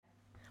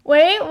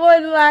We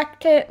would like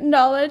to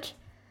acknowledge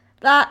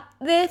that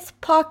this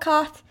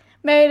podcast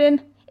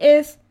meeting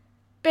is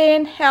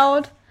being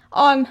held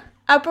on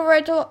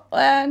Aboriginal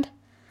land,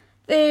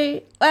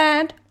 the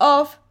land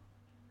of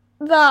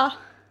the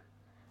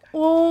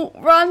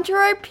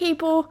Wurundjeri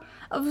people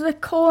of the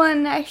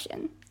Kulin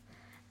Nation,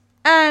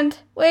 and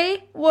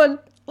we would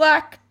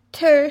like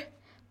to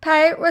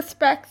pay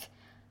respect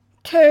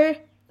to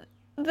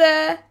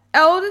the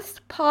elders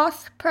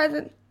past,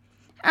 present,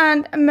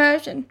 and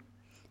emerging,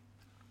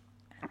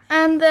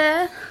 and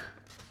their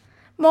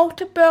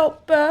multiple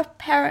birth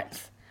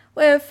parents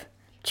with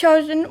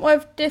children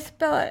with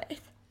disabilities.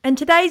 And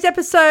today's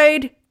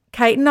episode,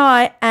 Kate and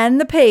I and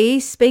the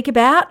P's speak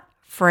about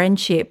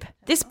friendship.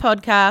 This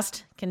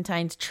podcast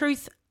contains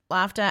truth,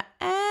 laughter,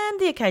 and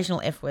the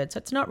occasional F word, so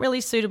it's not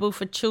really suitable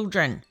for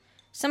children.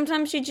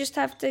 Sometimes you just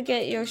have to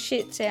get your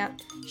shits out.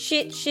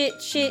 Shit,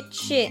 shit, shit,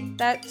 shit.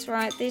 That's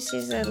right, this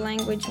is a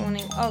language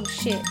warning. Oh,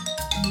 shit.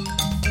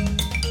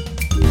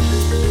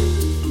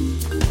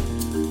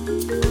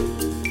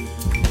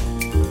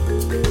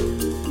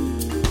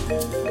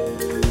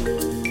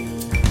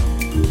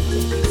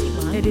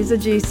 It is a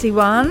juicy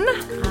one.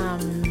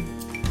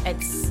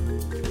 It's,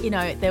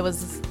 there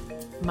was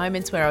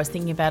moments where I was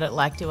thinking about it,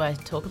 like, do I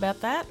talk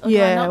about that? Or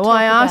Yeah, do I not well,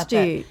 I talk about asked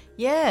that? you.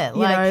 Yeah,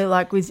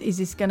 is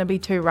this going to be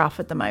too rough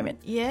at the moment?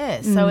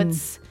 Yeah, so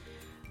it's,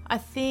 I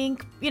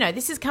think,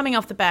 this is coming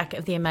off the back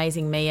of the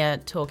amazing Mia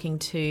talking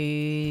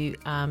to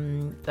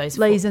those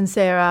Lise and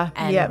Sarah.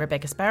 and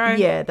Rebecca Sparrow.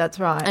 Yeah, that's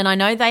right. And I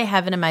know they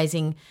have an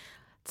amazing,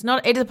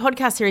 it is a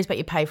podcast series, but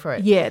you pay for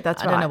it. Yeah,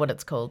 that's right. I don't know what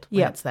it's called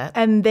when it's that.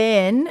 And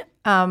then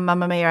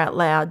Mamma Mia Out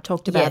Loud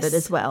talked about Yes. it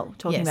as well,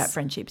 talking Yes. about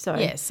friendship. So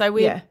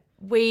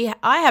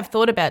I have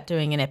thought about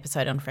doing an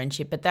episode on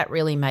friendship, but that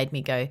really made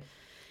me go,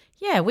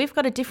 yeah, we've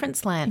got a different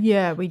slant.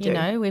 Yeah, we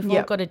do. We've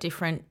all got a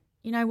different,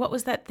 what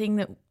was that thing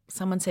that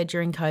someone said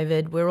during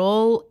COVID? We're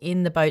all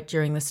in the boat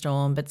during the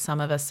storm, but some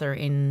of us are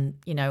in,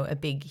 a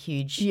big,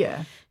 huge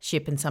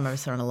ship and some of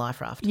us are on a life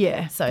raft.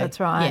 Yeah, so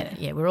that's right.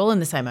 Yeah, we're all in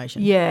the same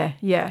ocean. Yeah,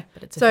 yeah.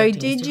 But it's so affecting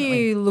us did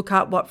differently. you look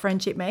up what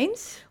friendship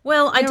means?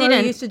 Well, I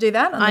didn't. You used to do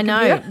that on the I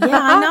know. computer? Yeah,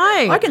 I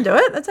know. I can do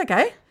it. That's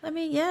okay.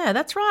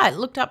 That's right.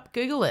 Looked up,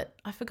 Google it.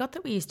 I forgot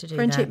that we used to do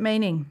Friendship that.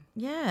 meaning.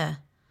 Yeah.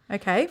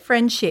 Okay,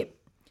 friendship.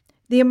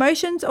 The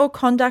emotions or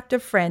conduct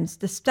of friends,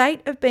 the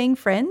state of being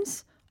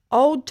friends,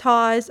 old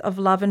ties of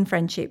love and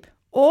friendship,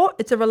 or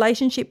it's a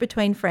relationship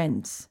between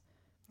friends.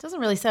 Doesn't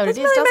really say what it is,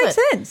 Doesn't really does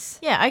make it? sense.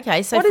 Yeah,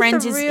 okay. So What is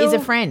friends the is real- a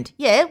friend.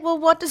 Yeah, well,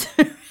 what does...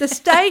 The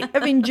state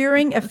of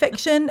enduring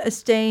affection,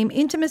 esteem,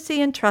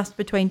 intimacy and trust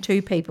between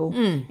two people.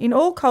 In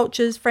all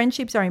cultures,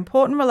 friendships are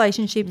important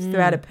relationships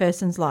throughout a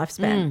person's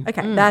lifespan.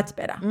 Okay, that's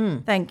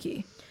better. Thank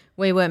you.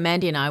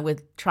 Mandy and I were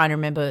trying to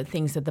remember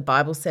things that the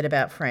Bible said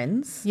about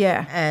friends.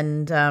 Yeah.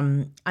 And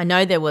I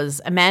know there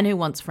was a man who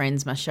wants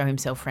friends must show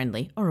himself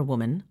friendly, or a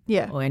woman.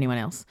 Yeah. Or anyone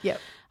else. Yep.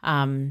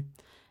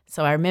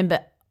 So I remember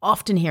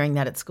often hearing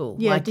that at school.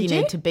 Yeah, like, did you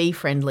you? need to be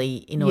friendly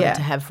in order Yeah.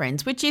 to have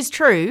friends, which is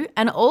true.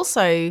 And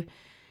also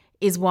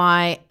is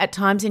why at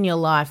times in your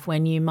life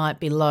when you might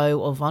be low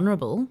or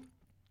vulnerable,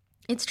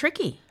 it's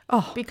tricky.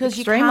 Oh, because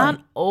extremely. you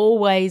can't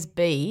always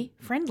be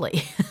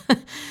friendly.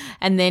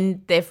 And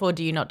then, therefore,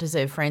 do you not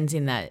deserve friends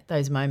in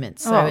those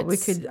moments? So we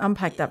could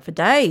unpack that for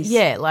days.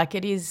 Yeah, like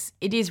it is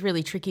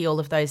really tricky, all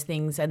of those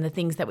things and the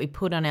things that we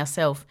put on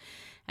ourselves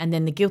and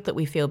then the guilt that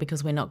we feel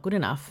because we're not good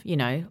enough,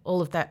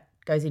 all of that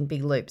goes in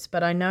big loops.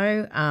 But I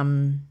know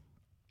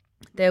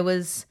there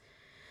was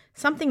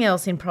something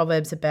else in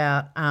Proverbs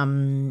about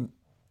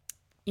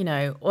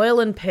oil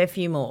and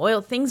perfume or oil,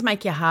 things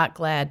make your heart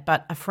glad,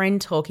 but a friend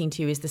talking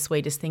to you is the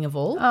sweetest thing of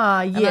all.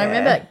 Yeah. And I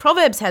remember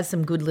Proverbs has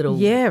some good little,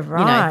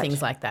 right.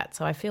 things like that.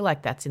 So I feel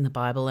like that's in the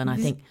Bible, and I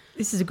think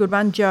This is a good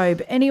one,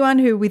 Job. Anyone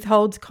who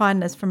withholds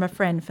kindness from a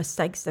friend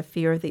forsakes the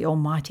fear of the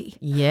Almighty.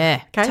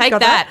 yeah, Okay, take got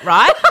that,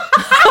 right?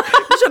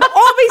 You should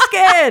all be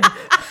scared.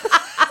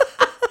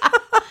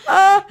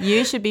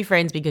 You should be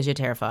friends because you're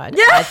terrified.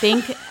 Yeah, I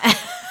think.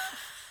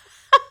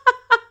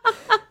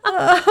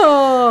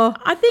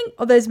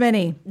 There's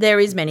many. There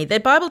is many. The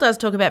Bible does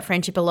talk about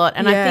friendship a lot,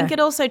 and I Yeah. think it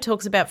also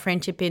talks about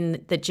friendship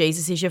in that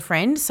Jesus is your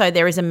friend. So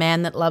there is a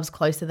man that loves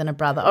closer than a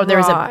brother, or there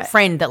is a Right.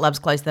 friend that loves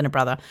closer than a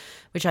brother,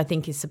 which I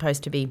think is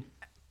supposed to be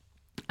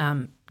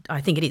I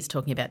think it is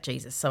talking about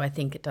Jesus. So I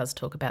think it does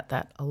talk about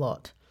that a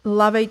lot.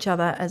 Love each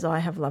other as I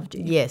have loved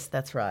you. Yes,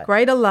 that's right.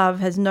 Greater love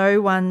has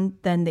no one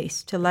than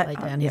this, to lay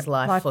down his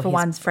life for his-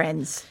 one's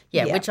friends.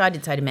 Yeah, which I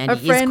did say to Mandy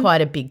friend- is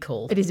quite a big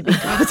call. It is a big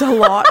it's a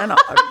lot. And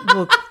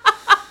look,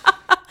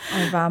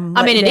 I've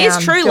let it is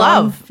down true John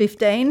love.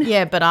 15.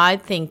 Yeah, but I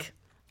think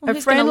A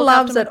who's gonna friend look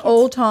loves after my at kids?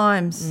 all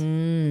times.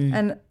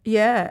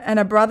 And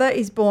a brother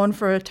is born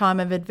for a time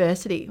of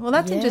adversity. Well,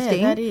 that's Yeah,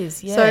 interesting. that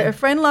is, yeah. So a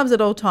friend loves at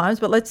all times,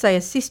 but let's say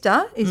a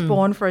sister is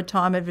born for a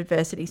time of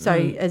adversity. So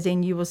as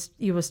in you will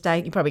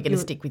stay. You're probably going to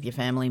stick with your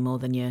family more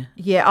than you.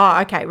 Yeah.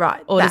 Oh, okay,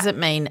 right. Or That. does it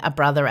mean a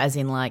brother as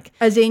in like,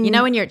 As in-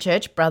 when you're at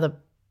church, brother?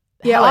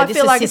 Yeah, hello, I this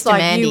feel is like it's Sister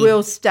like Mandy. you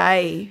will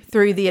stay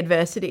through the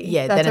adversity.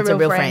 Yeah, that's then it's a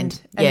real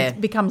friend. And Yeah. it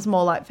becomes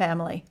more like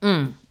family.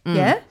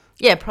 Yeah?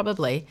 Yeah,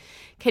 probably.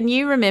 Can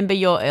you remember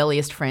your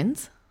earliest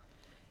friends?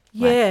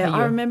 Yeah, for I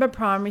you? remember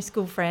primary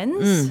school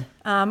friends.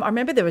 I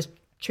remember there was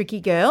tricky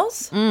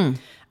girls, in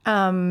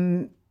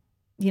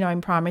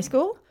primary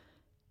school.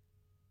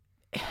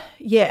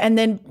 Yeah, and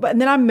then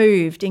I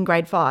moved in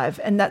grade 5,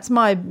 and that's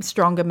my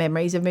stronger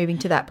memories of moving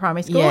to that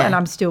primary school, Yeah. and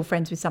I'm still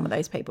friends with some of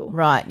those people.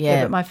 Right,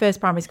 yeah. But my first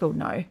primary school,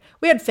 no.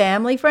 We had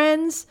family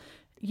friends,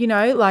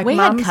 like We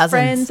had mum's cousins.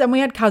 friends, and we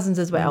had cousins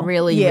as well.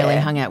 Really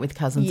hung out with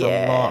cousins a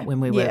Yeah. lot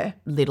when we were Yeah.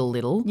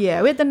 little.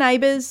 Yeah, we had the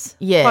neighbours.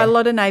 Yeah. Quite a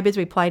lot of neighbours.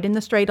 We played in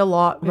the street a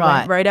lot. We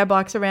Right. rode our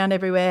bikes around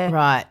everywhere.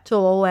 Right. Till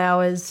all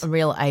hours. A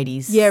real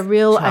 80s. Yeah,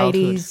 real childhood.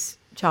 80s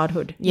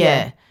childhood.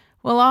 Yeah.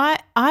 Well,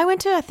 I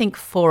went to, I think,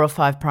 4 or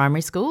 5 primary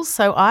schools,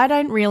 so I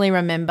don't really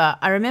remember.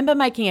 I remember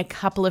making a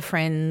couple of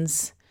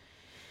friends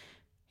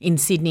in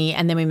Sydney,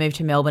 and then we moved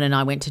to Melbourne, and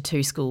I went to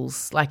 2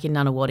 schools, like in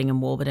Nunawading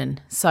and Warburton.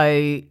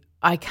 So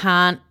I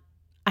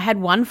had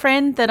one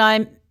friend that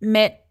I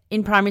met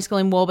in primary school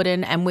in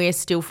Warburton, and we're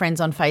still friends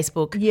on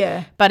Facebook.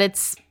 Yeah. But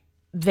it's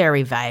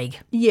very vague.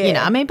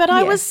 Yeah. But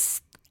I Yeah.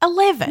 was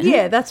 11.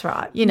 Yeah, that's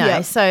right. Yeah.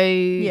 So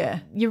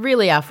you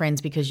really are friends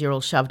because you're all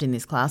shoved in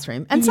this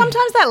classroom. And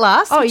sometimes that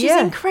lasts, which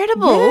is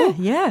incredible.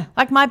 Yeah.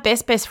 Like my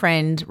best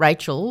friend,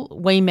 Rachel,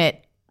 we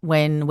met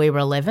when we were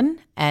 11,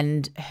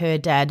 and her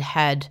dad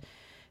had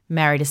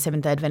married a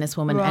Seventh-day Adventist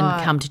woman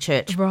and come to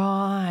church.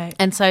 Right.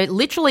 And so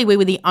literally we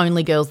were the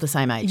only girls the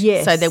same age.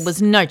 Yes. So there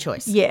was no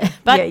choice. Yeah.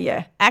 But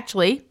yeah.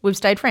 actually we've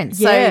stayed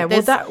friends. Yeah,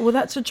 So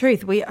that's the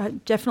truth. We are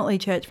definitely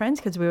church friends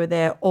because we were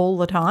there all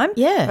the time.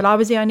 Yeah. But I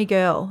was the only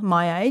girl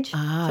my age.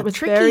 Ah, so it was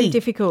tricky. very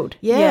difficult.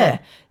 Yeah.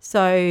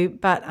 So,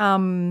 but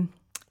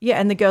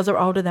and the girls are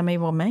older than me.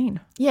 Well, mean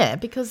yeah,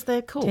 because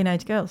they're cool.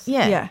 teenage girls.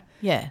 Yeah.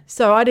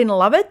 So I didn't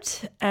love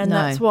it, and No.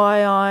 that's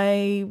why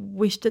I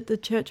wished that the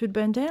church would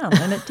burn down,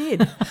 and it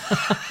did.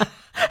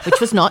 Which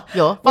was not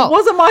your It fault.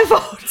 wasn't my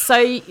fault.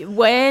 So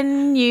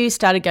when you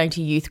started going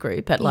to youth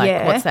group at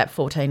Yeah. what's that,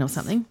 14 or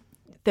something?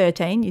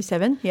 13, year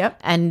 7, yep.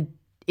 And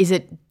is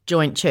it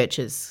joint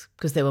churches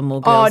because there were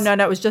more Oh, girls? no,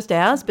 it was just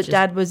ours, but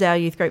Dad was our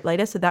youth group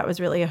leader, so that was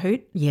really a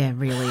hoot. Yeah,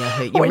 really a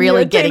hoot. You're When you're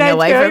really a getting teenage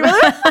away girl,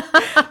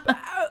 from it.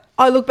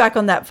 I look back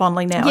on that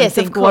fondly now Yes,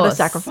 and of think what a course.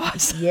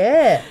 sacrifice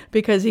Yeah.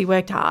 because he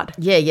worked hard.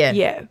 Yeah.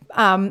 Yeah.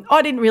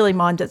 I didn't really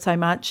mind it so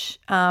much.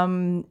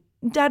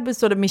 Dad was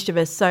sort of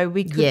mischievous, so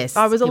we could. Yes,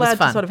 I was it was allowed to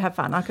fun. sort of have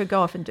fun. I could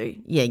go off and do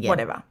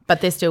whatever.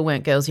 But there still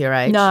weren't girls your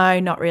age? No,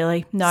 not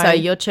really. No. So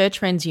your church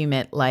friends you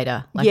met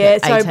later? Like yeah.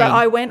 at 18. So, but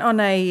I went on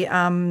a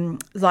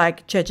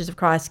Churches of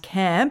Christ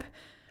camp.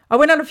 I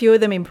went on a few of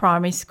them in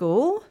primary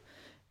school.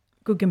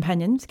 Good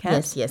Companions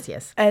camps.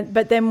 Yes.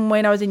 But then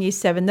when I was in year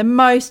 7, the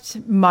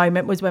most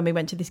moment was when we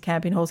went to this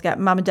camp in Hallsgate.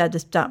 Mum and Dad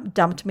just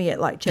dumped me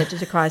at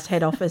Churches of Christ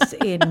head office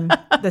in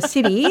the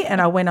city, and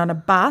I went on a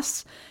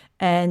bus.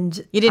 And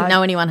You didn't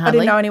know anyone I hardly?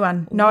 didn't know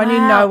anyone. No, I knew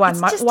Wow, no one.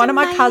 it's just One of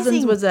my cousins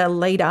amazing. was a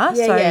leader,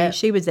 Yeah, so yeah.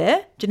 she was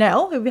there.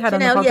 Janelle, who we had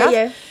on the Janelle, podcast.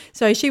 yeah.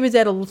 So she was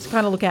there to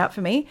kind of look out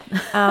for me.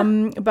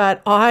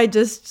 But I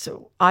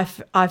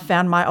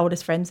found my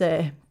oldest friends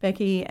there,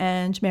 Becky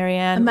and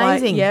Marianne.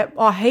 Amazing.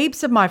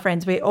 Heaps of my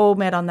friends. We all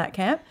met on that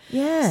camp.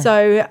 Yeah.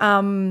 So,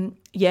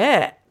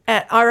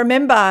 I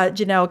remember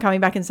Janelle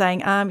coming back and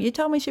saying, you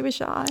told me she was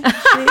shy.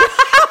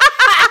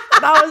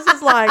 And I was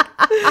just like,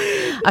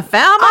 I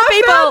found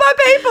my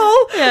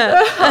people. Yeah.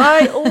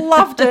 I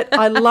loved it.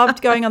 I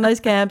loved going on those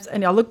camps.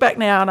 And I look back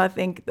now and I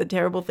think the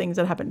terrible things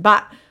that happened.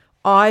 But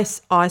I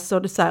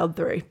sort of sailed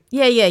through.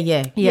 Yeah.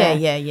 Yeah.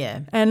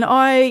 And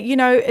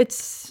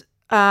it's,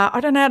 I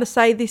don't know how to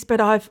say this, but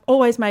I've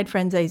always made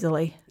friends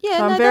easily. Yeah,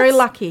 So no, I'm very that's-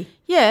 lucky.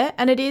 Yeah,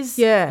 and it is.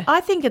 Yeah.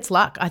 I think it's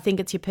luck. I think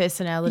it's your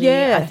personality.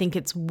 Yeah. I think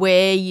it's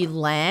where you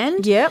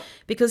land. Yep.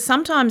 Because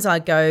sometimes I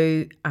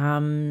go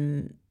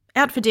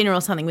out for dinner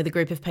or something with a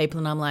group of people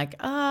and I'm like,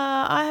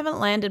 I haven't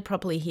landed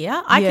properly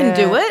here. I can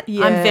do it.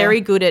 Yeah. I'm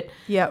very good at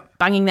Yep.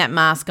 bunging that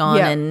mask on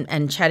Yep.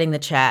 and chatting the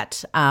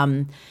chat.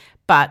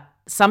 But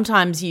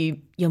sometimes you'll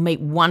meet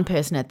one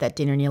person at that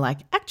dinner and you're like,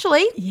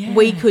 actually,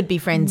 we could be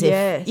friends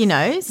Yes.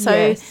 if,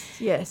 So,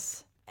 yes.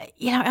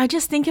 I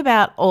just think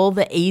about all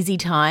the easy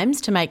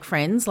times to make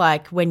friends,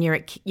 like when your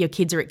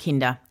kids are at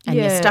kinder and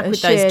you're Yeah, stuck a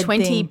with those shared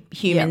 20 thing.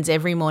 humans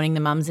every morning, the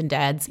mums and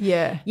dads.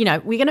 Yeah. We're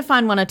going to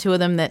find one or two of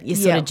them that you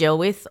sort Yeah. of gel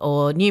with,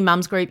 or new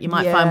mums group, you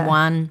might Yeah. find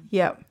one.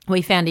 Yep.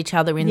 We found each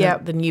other in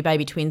Yep. the new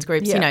baby twins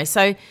groups, Yeah.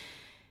 So,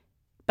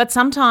 but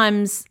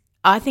sometimes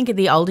I think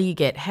the older you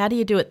get, how do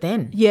you do it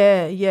then?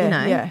 Yeah.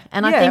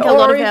 And I think a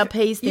lot Or of if- our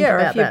Ps think or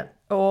about if you- that.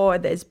 Or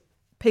there's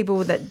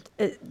people that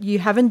you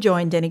haven't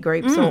joined any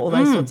groups or all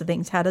those sorts of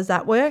things. How does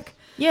that work?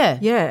 Yeah.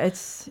 Yeah,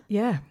 it's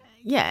Yeah,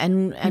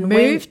 and You when-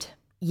 moved?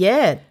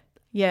 Yeah.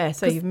 Yeah,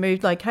 so you've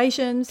moved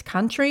locations,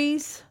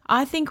 countries.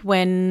 I think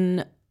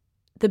when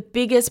the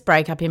biggest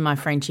breakup in my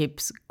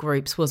friendships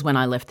groups was when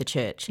I left the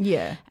church.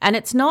 Yeah. And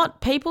it's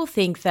not, people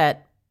think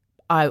that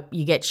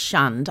you get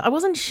shunned. I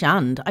wasn't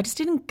shunned. I just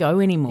didn't go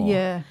anymore.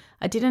 Yeah.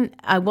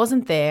 I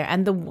wasn't there.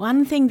 And the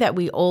one thing that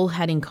we all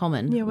had in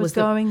common was was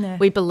that going there.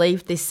 we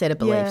believed this set of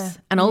beliefs.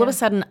 Yeah. And all of Yeah. a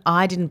sudden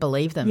I didn't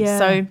believe them. Yeah.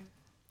 So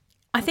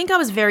I think I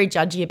was very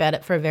judgy about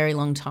it for a very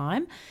long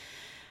time.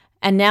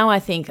 And now I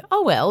think,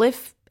 oh, well,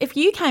 if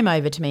you came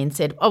over to me and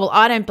said, oh, well,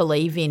 I don't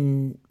believe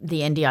in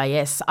the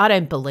NDIS, I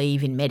don't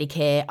believe in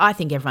Medicare, I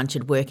think everyone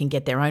should work and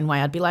get their own way,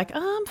 I'd be like,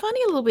 oh, I'm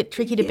finding it a little bit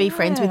tricky to be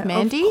friends with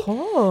Mandy. Of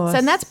course. So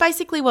and that's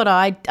basically what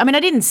I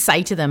didn't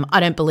say to them, I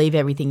don't believe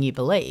everything you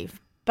believe,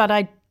 but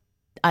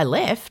I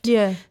left.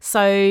 Yeah.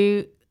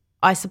 So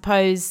I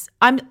suppose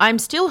I'm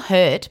still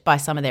hurt by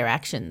some of their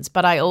actions,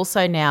 but I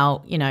also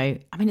now,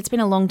 it's been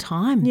a long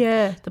time.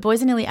 Yeah. The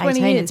boys are nearly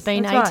 18. years. It's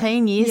been That's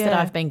 18 years that Yeah.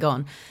 I've been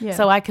gone. Yeah.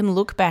 So I can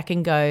look back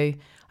and go,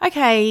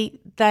 okay,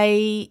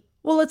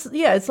 Well,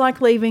 it's like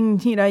leaving,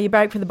 you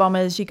break for the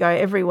Bombers, you go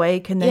every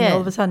week and then Yeah.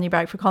 all of a sudden you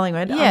break for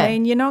Collingwood. Yeah. I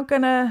mean, you're not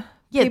going to,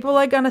 people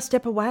are going to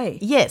step away.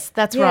 yes,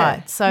 that's Yeah.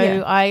 right. So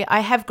Yeah. I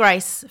have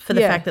grace for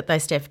the Yeah. fact that they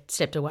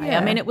stepped away. Yeah.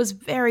 I mean, it was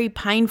very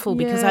painful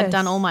because I'd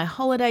done all my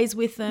holidays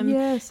with them.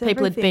 Yes,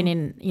 People had been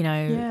in,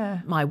 Yeah.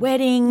 my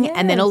wedding,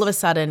 and then all of a Yes.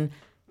 sudden,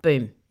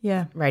 boom,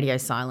 Yeah. radio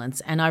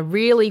silence. And I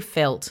really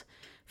felt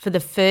for the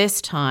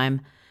first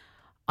time,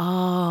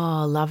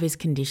 oh, love is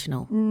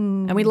conditional.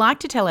 And we like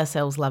to tell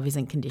ourselves love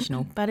isn't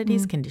conditional, but it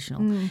is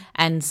conditional.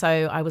 And so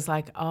I was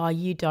like, oh,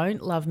 you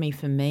don't love me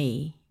for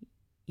me.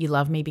 You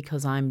love me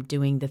because I'm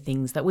doing the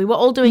things that we were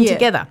all doing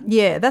together.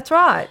 Yeah, that's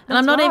right. And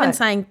I'm not That's even right.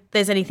 saying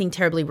there's anything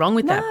terribly wrong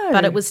with that, No.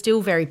 but it was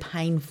still very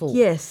painful.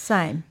 Yes,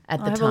 same. At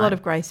the I have a time. lot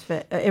of grace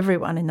for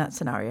everyone in that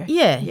scenario.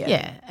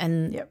 Yeah.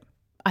 And Yep.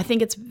 I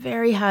think it's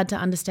very hard to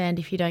understand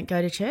if you don't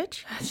go to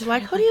church. You're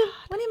like, what do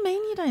you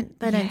mean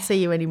they don't see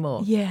you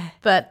anymore? Yeah.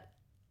 But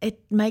it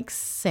makes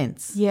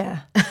sense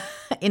Yeah.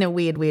 in a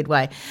weird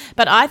way.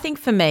 But I think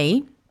for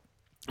me,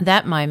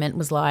 that moment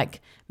was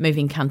like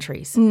moving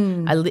countries.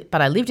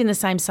 But I lived in the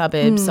same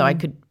suburbs, so I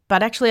could.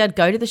 But actually, I'd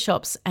go to the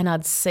shops and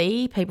I'd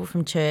see people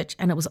from church,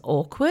 and it was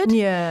awkward.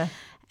 Yeah.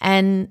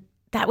 And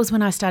that was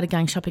when I started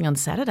going shopping on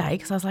Saturday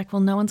because I was like, well,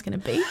 no one's going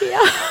to be here.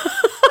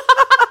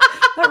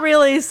 That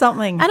really is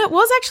something. And it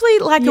was actually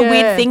like a Yeah.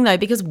 weird thing though,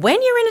 because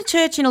when you're in a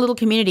church in a little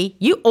community,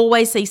 you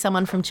always see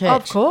someone from church.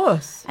 Of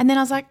course. And then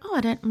I was like, oh,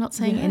 I'm not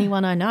seeing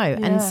anyone I know. Yeah.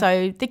 And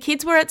so the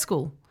kids were at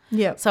school.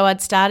 Yep. So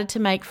I'd started to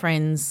make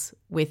friends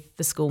with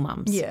the school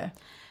mums. Yeah.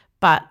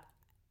 But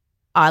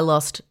I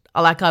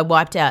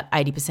wiped out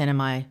 80% of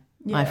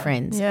my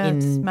friends Yeah,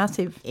 it's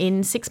massive.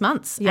 in 6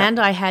 months. Yeah. And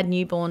I had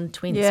newborn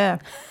twins. Yeah.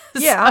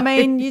 Yeah, I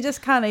mean, you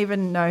just can't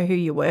even know who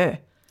you were,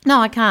 No,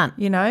 I can't.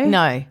 No.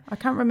 I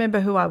can't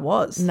remember who I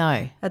was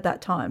No. at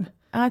that time.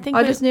 I think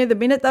I just knew the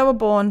minute they were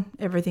born,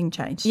 everything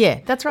changed. Yeah,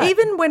 that's right.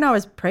 Even when I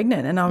was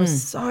pregnant and I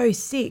was so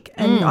sick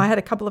and I had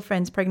a couple of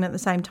friends pregnant at the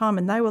same time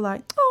and they were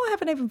like, oh, I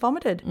haven't even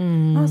vomited.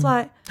 And I was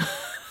like,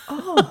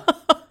 oh,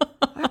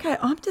 okay,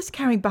 I'm just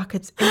carrying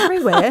buckets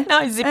everywhere.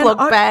 No,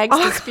 Ziploc bags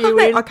to spew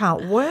in. I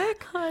can't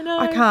work. I know.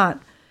 I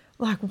can't.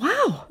 Like,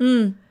 wow.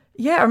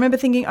 Yeah, I remember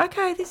thinking,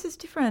 okay, this is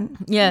different.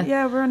 Yeah.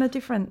 Yeah, we're on a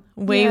different.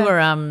 We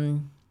were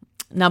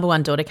number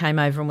one daughter came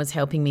over and was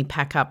helping me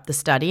pack up the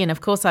study. And, of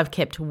course, I've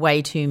kept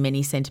way too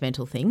many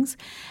sentimental things.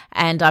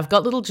 And I've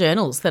got little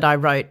journals that I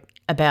wrote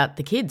about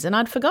the kids. And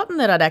I'd forgotten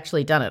that I'd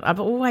actually done it. I've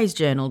always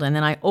journaled and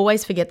then I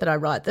always forget that I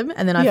write them.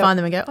 And then I find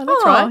them and go, oh,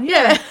 that's right.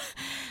 yeah.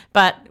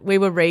 But we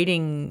were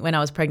reading when I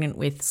was pregnant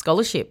with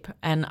Scholarship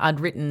and I'd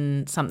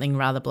written something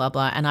rather blah,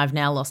 blah, and I've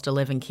now lost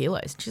 11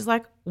 kilos. She's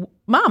like,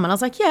 Mum. And I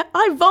was like, yeah,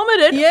 I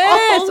vomited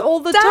all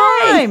the day.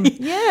 time.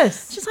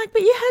 Yes. She's like,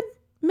 but you had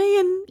me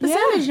and the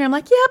sound engineer. I'm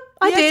like, yep,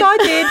 I did. I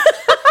did.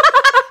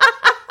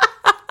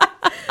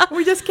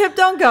 We just kept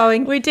on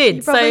going. We did.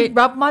 You probably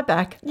rubbed my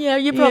back. Yeah,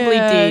 you probably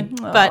did.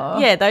 Aw. But,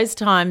 yeah, those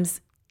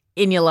times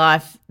in your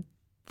life,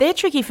 they're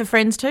tricky for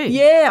friends too.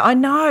 Yeah, I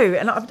know.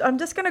 And I'm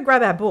just going to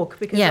grab our book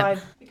because Yeah.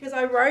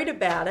 I wrote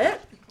about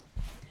it.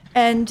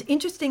 And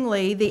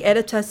interestingly, the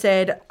editor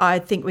said, I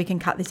think we can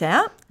cut this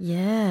out. Yeah.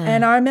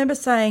 And I remember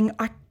saying,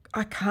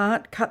 I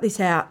can't cut this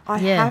out. I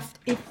Yeah. have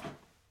to.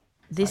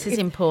 This is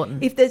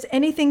important. If there's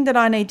anything that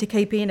I need to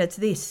keep in, it's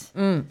this.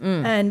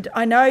 And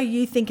I know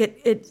you think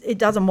it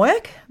doesn't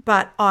work,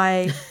 but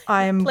I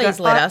am. Please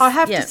let us. I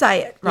have Yep. to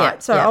say it, right?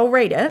 Yep, So yep. I'll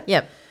read it.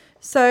 Yep.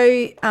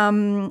 So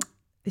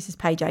this is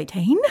page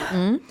 18.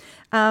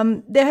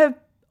 There have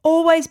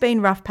always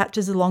been rough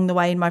patches along the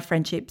way in my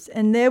friendships,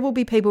 and there will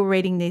be people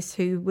reading this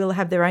who will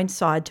have their own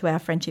side to our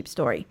friendship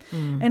story.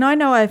 And I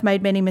know I've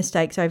made many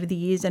mistakes over the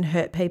years and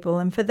hurt people,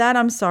 and for that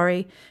I'm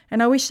sorry.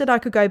 And I wish that I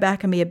could go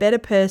back and be a better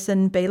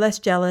person, be less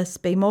jealous,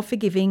 be more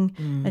forgiving,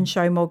 and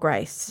show more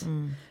grace.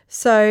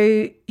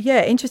 So,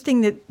 yeah,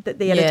 interesting that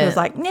the editor Yeah. was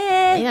like, nah,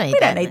 don't we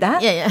don't need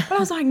that. Yeah, yeah. But I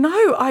was like,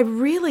 no, I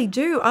really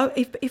do.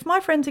 If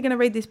my friends are going to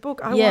read this book,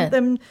 I Yeah. want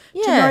them to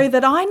Yeah. know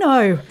that I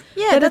know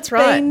Yeah, that that's it's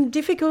right. been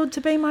difficult to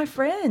be my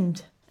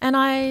friend. And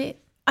I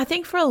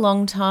think for a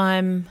long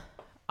time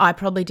I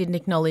probably didn't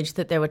acknowledge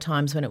that there were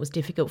times when it was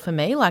difficult for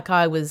me. Like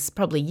I was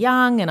probably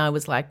young and I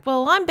was like,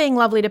 well, I'm being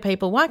lovely to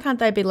people. Why can't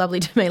they be lovely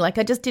to me? Like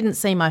I just didn't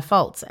see my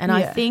faults. And I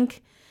Yeah.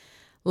 think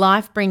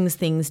life brings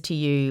things to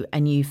you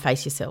and you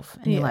face yourself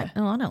and you're Yeah. like,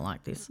 oh, I don't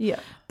like this.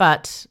 Yeah.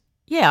 But,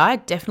 yeah, I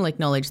definitely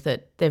acknowledge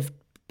that there have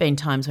been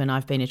times when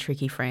I've been a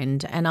tricky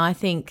friend. And I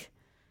think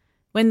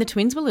when the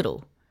twins were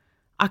little,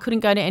 I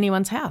couldn't go to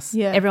anyone's house.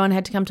 Yeah. Everyone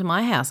had to come to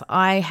my house.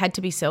 I had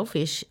to be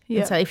selfish Yeah.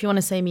 and say, if you want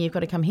to see me, you've got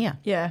to come here.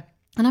 Yeah.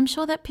 And I'm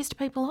sure that pissed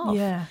people off.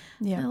 Yeah.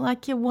 Yeah. They're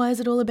like, yeah, why is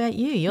it all about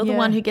you? You're the Yeah.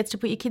 one who gets to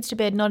put your kids to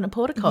bed, not in a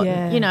porta cotton,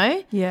 Yeah. you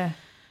know? Yeah.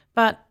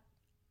 But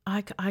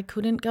I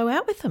couldn't go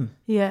out with them.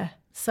 Yeah.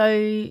 So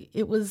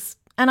it was,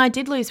 and I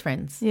did lose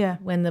friends Yeah.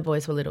 when the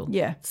boys were little.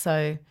 Yeah.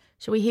 So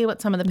shall we hear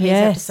what some of the P's have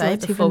to Yes, say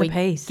let's hear before from we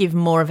the Ps. give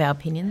more of our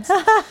opinions?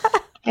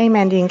 Hey,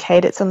 Mandy and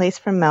Kate, it's Elise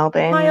from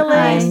Melbourne. Hi,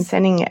 Elise. I'm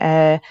sending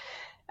a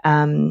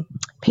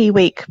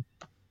P-Week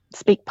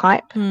speak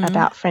pipe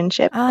about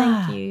friendship.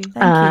 Ah, Thank you.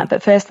 Thank you.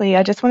 But firstly,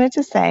 I just wanted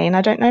to say, and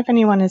I don't know if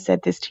anyone has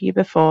said this to you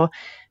before,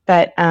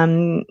 but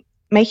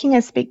making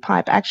a speak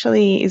pipe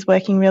actually is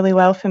working really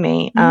well for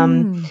me.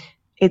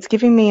 It's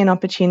giving me an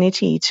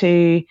opportunity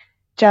to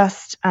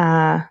just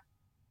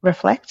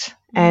reflect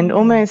and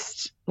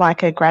almost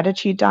like a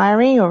gratitude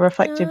diary or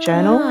reflective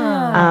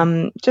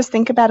journal. Just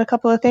think about a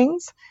couple of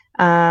things,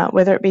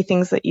 whether it be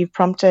things that you've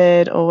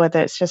prompted or whether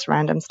it's just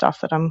random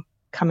stuff that I'm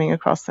coming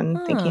across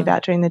and thinking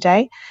about during the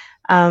day.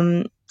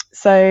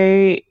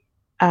 So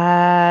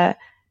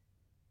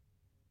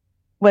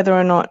whether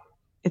or not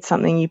it's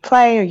something you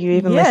play or you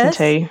even listen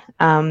to,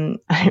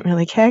 I don't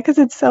really care because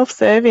it's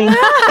self-serving.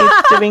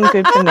 It's doing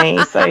good for me.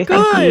 So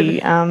thank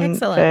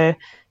you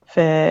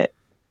for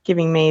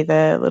giving me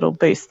the little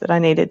boost that I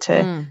needed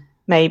to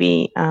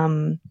maybe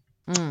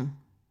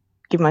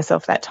give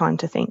myself that time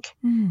to think.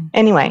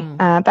 Anyway,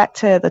 back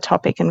to the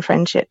topic and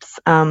friendships.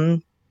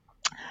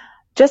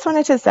 Just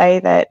wanted to say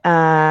that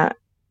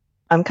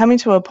I'm coming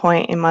to a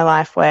point in my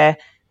life where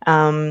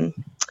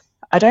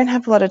I don't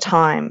have a lot of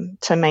time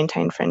to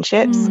maintain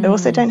friendships. I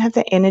also don't have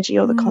the energy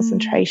or the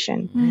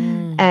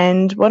concentration.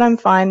 And what I'm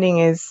finding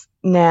is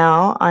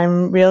now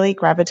I'm really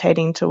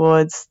gravitating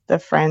towards the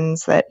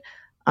friends that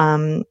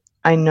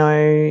I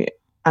know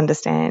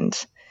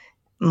understand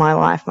my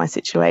life, my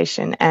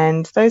situation,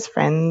 and those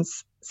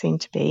friends seem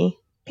to be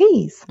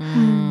P's.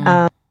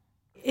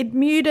 It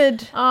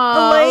muted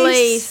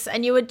Elise.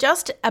 And you were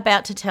just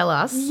about to tell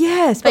us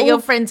that your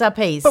friends are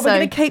P's. But we're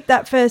going to keep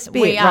that first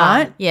bit, we are,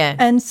 right? Yeah.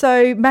 And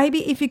so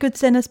maybe if you could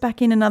send us back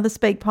in another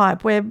speak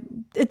pipe where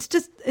it's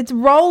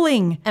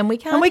rolling. And we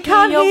can't,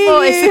 hear your you.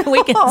 voice.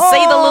 We can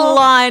see the little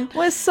line.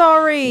 We're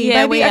sorry.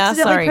 Yeah, maybe we are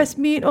accidentally sorry. press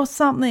mute or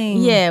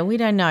something. Yeah, we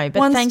don't know. But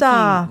One thank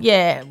star. you.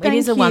 Yeah, it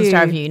is a Thank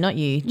 1-star you. review, not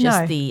you,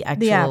 just the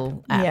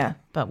actual app. Yeah.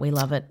 But we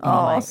love it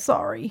anyway. Oh,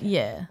 sorry.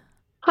 Yeah.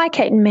 Hi,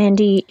 Kate and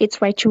Mandy.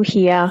 It's Rachel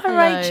here.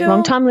 Hi, Rachel.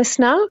 Long-time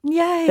listener,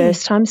 Yay.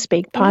 first-time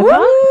speak piper. Woo!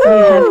 You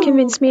have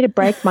convinced me to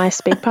break my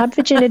speak pipe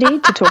virginity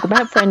to talk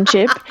about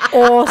friendship.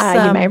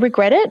 Awesome. You may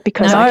regret it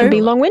because I can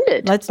be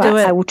long-winded. Let's but do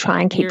it. I will try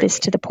and keep this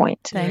to the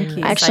point. Thank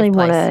you. I actually Safe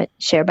want place.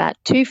 to share about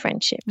 2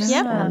 friendships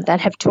Yep. that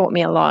have taught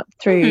me a lot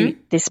through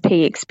this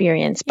P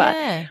experience. But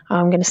Yeah.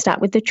 I'm going to start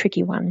with the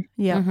tricky one.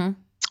 Yeah.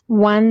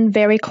 One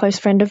very close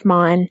friend of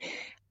mine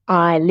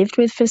I lived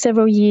with for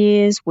several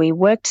years. We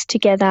worked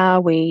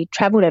together. We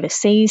travelled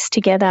overseas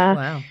together.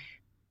 Wow.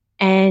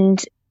 And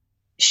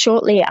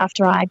shortly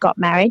after I got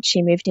married,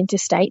 she moved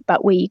interstate,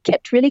 but we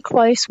kept really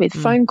close with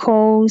phone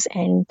calls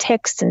and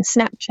texts and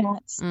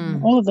Snapchats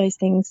and all of those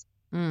things.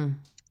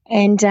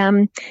 And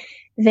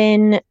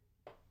then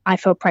I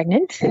fell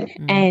pregnant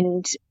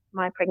and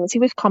my pregnancy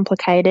was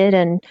complicated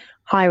and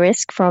high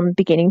risk from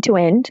beginning to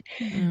end,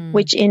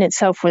 which in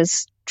itself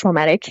was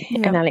traumatic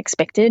and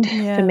unexpected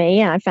for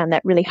me. I found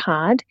that really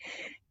hard.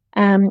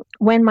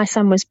 When my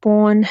son was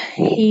born,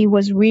 he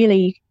was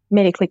really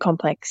medically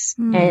complex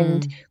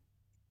and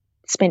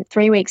spent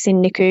 3 weeks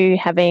in NICU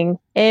having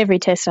every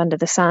test under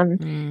the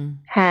sun,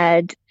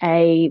 had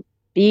a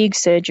big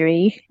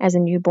surgery as a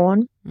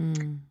newborn,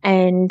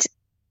 and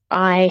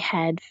I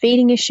had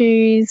feeding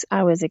issues.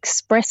 I was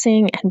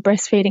expressing and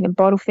breastfeeding and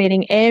bottle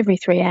feeding every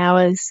 3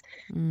 hours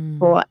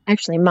for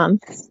actually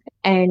months,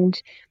 and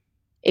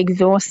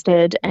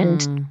exhausted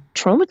and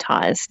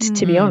traumatized,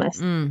 to be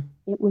honest.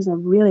 It was a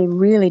really,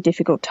 really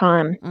difficult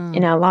time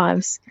in our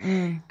lives.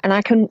 And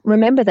I can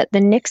remember that the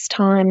next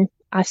time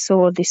I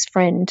saw this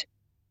friend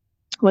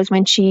was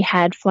when she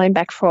had flown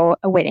back for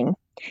a wedding,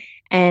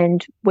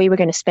 and we were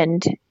going to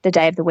spend the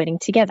day of the wedding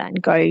together and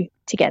go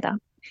together.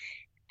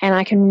 And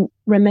I can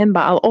remember,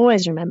 I'll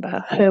always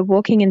remember her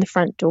walking in the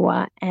front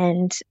door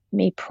and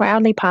me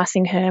proudly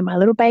passing her my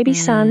little baby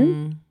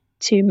son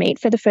to meet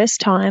for the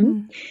first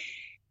time.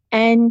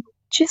 And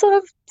she sort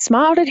of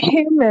smiled at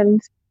him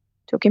and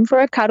took him for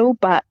a cuddle,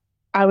 but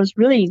I was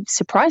really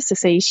surprised to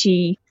see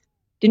she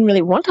didn't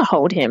really want to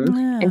hold him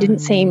and didn't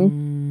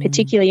seem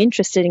particularly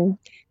interested in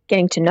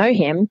getting to know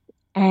him.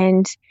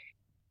 And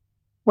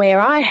where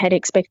I had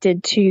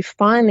expected to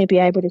finally be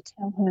able to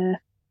tell her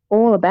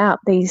all about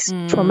these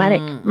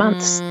traumatic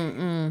months,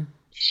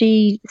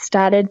 she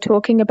started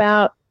talking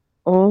about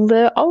all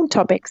the old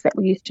topics that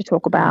we used to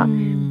talk about,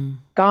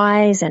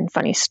 guys and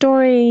funny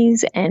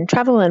stories and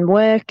travel and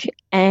work,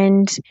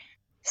 and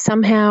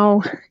somehow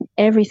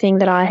everything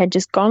that I had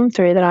just gone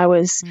through that I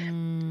was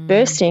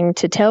bursting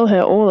to tell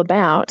her all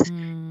about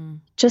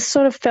just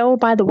sort of fell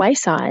by the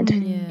wayside,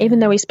 even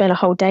though we spent a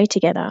whole day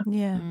together.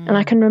 And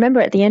I can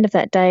remember at the end of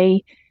that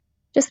day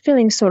just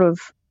feeling sort of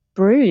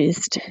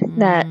bruised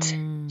that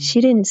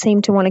she didn't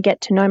seem to want to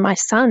get to know my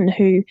son,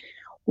 who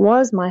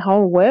was my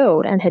whole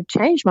world and had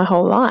changed my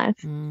whole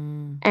life,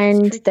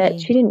 and that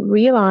she didn't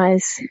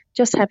realise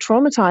just how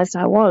traumatised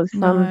I was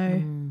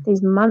from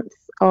these months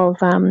of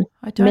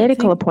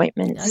medical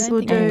appointments. I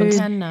don't think people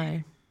can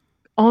know.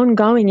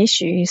 Ongoing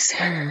issues.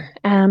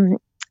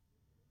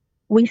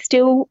 We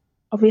still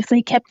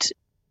obviously kept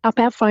up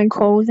our phone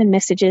calls and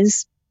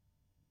messages,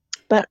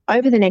 but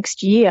over the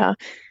next year,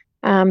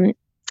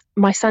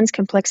 my son's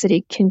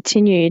complexity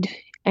continued,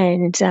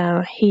 and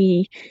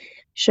he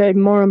showed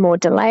more and more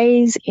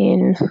delays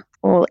in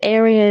all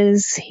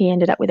areas. He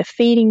ended up with a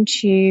feeding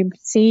tube,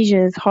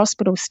 seizures,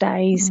 hospital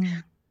stays.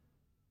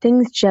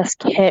 Things just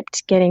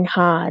kept getting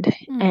hard,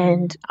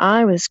 and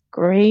I was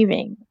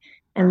grieving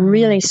and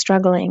really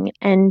struggling.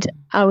 And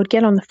I would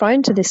get on the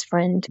phone to this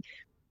friend,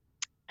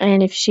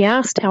 and if she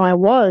asked how I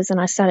was and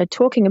I started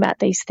talking about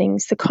these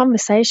things, the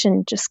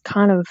conversation just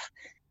kind of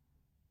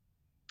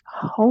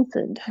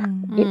halted.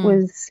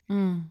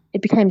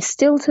 It became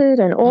stilted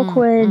and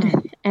awkward,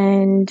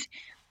 and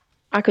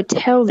I could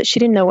tell that she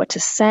didn't know what to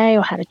say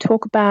or how to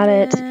talk about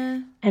it,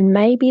 and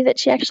maybe that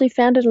she actually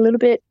found it a little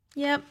bit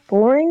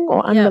boring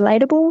or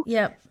unrelatable.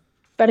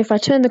 But if I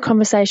turned the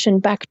conversation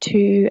back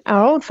to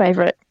our old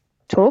favourite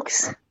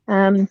talks,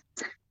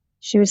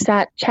 she would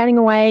start chatting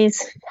away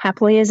as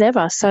happily as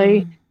ever.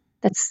 So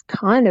that's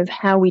kind of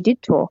how we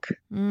did talk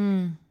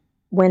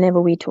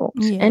whenever we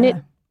talked. And it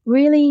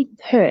really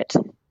hurt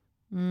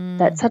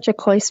that such a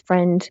close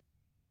friend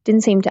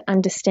didn't seem to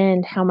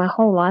understand how my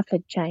whole life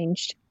had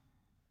changed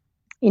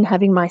in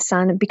having my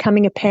son and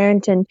becoming a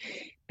parent and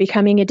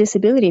becoming a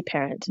disability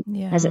parent,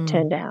 as it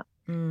turned out.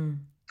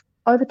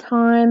 Over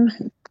time,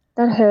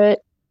 that hurt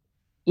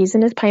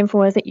isn't as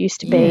painful as it used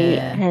to be,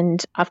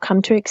 and I've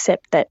come to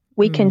accept that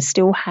we can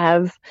still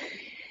have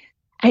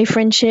a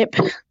friendship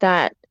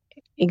that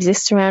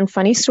exists around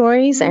funny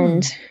stories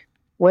and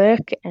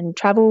work and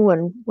travel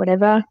and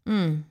whatever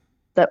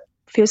that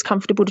feels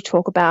comfortable to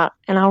talk about,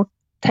 and I'll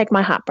take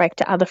my heartbreak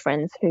to other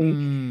friends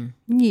who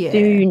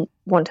do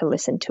want to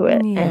listen to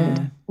it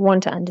and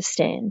want to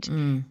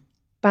understand.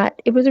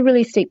 But it was a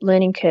really steep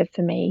learning curve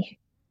for me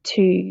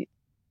to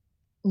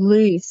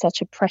lose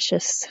such a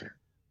precious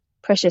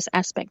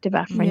aspect of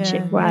our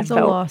friendship where I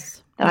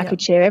felt that I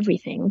could share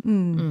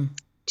everything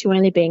to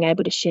only being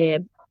able to share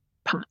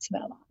parts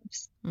of our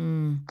lives.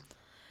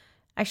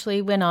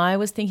 Actually, when I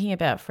was thinking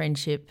about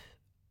friendship,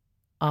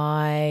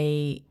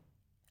 I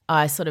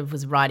sort of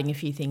was writing a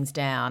few things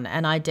down,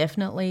 and I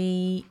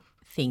definitely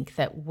think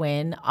that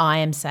when I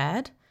am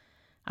sad,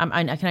 I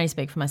can only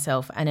speak for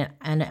myself, and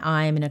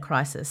I am in a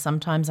crisis,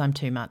 sometimes I'm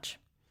too much.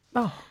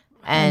 Oh,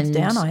 hands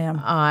down I am.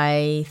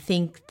 I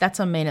think that's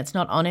on me and it's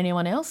not on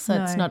anyone else. So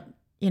it's not,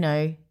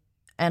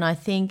 and I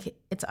think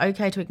it's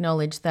okay to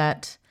acknowledge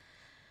that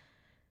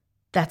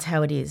that's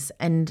how it is.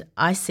 And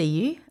I see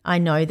you. I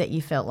know that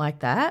you felt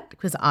like that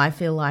because I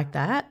feel like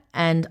that.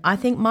 And I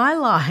think my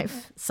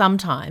life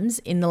sometimes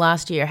in the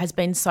last year has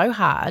been so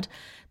hard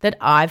that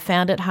I've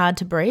found it hard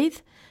to breathe.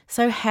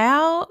 So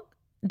how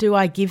do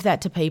I give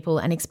that to people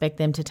and expect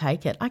them to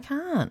take it? I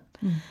can't.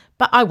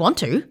 But I want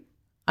to.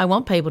 I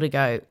want people to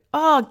go,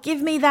 oh,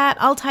 give me that,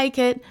 I'll take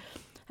it.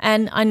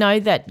 And I know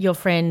that your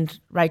friend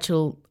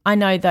Rachel, I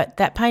know that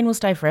that pain will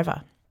stay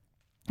forever.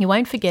 You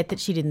won't forget that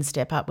she didn't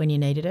step up when you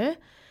needed her.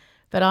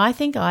 But I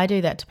think I do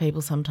that to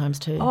people sometimes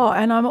too. Oh,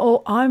 and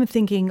I'm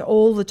thinking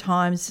all the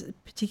times,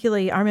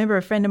 particularly I remember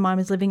a friend of mine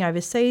was living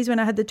overseas when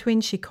I had the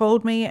twins. She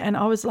called me and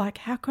I was like,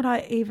 how could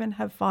I even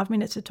have 5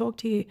 minutes to talk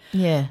to you?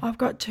 Yeah. I've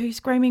got 2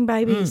 screaming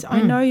babies.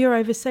 I know you're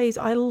overseas.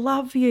 I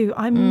love you.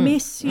 I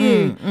miss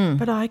you.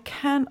 But I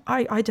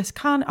just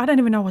can't. I don't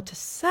even know what to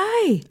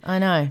say. I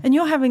know. And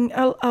you're having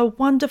a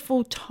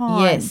wonderful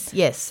time.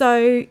 Yes.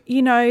 So,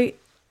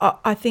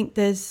 I think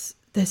there's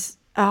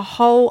a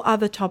whole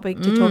other topic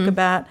to talk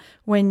about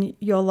when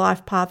your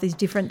life path is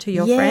different to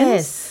your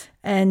friends.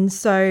 And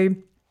so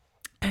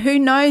who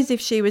knows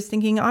if she was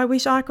thinking, I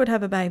wish I could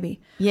have a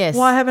baby. Yes.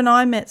 Why haven't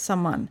I met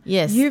someone?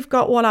 Yes. You've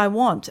got what I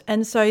want.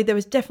 And so there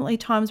was definitely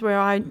times where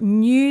I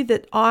knew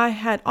that I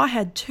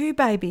had 2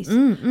 babies.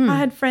 I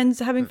had friends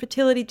having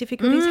fertility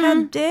difficulties.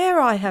 How dare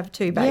I have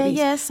 2 babies?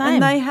 Yeah, same.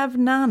 And they have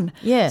none.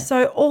 Yeah.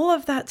 So all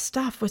of that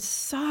stuff was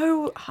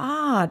so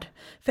hard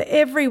for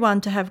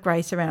everyone to have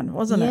grace around,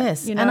 wasn't it?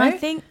 Yes. And I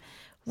think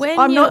when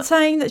I'm not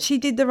saying that she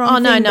did the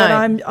wrong thing, but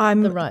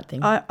I'm the right thing.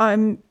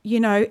 I'm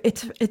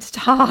it's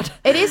hard.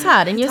 It is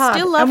hard, and you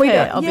still love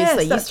her,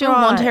 obviously. Yes, you still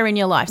want her in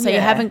your life, so you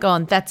haven't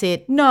gone, that's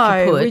it.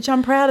 No, which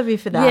I'm proud of you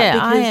for that. Yeah,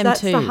 because I am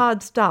that's too. the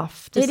hard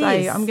stuff to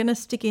say, is. I'm going to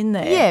stick in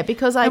there. Yeah,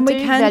 because and we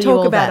can value talk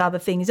all about that. other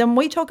things, and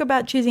we talk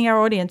about choosing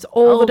our audience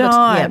all the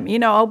time.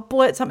 I'll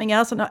blurt something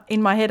else, and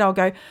in my head I'll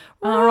go,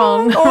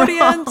 wrong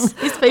audience.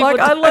 Like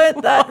I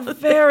learnt that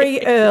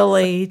very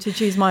early to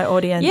choose my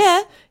audience.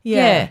 Yeah.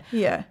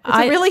 It's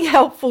a really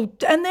helpful,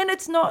 and then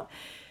it's not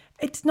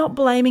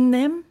blaming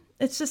them.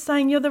 It's just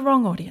saying you're the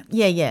wrong audience.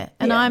 Yeah.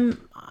 And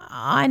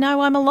I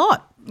know I'm a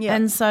lot. Yeah.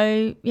 And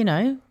so,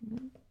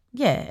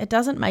 it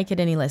doesn't make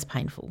it any less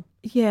painful.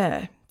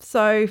 Yeah.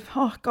 So,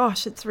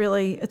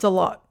 it's a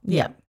lot.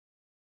 Yeah.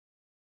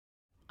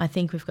 I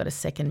think we've got a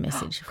second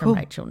message from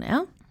Rachel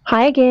now.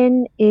 Hi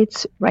again,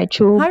 it's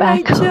Rachel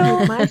back Rachel.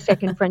 with my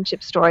second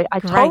friendship story. I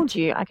told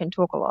you I can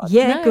talk a lot.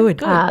 Yeah, good.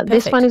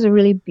 This one is a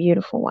really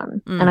beautiful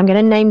one. And I'm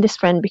going to name this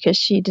friend because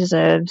she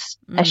deserves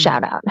a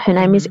shout out. Her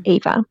name is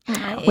Eva.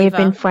 Hi, We've Eva.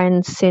 been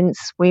friends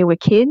since we were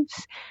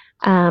kids.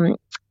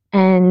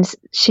 And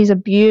she's a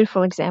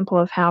beautiful example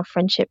of how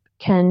friendship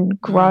can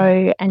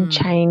grow and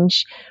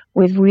change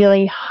with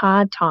really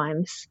hard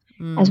times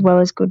as well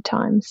as good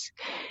times.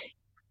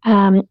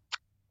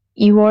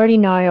 You already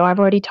know, I've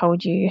already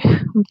told you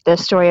the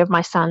story of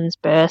my son's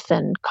birth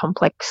and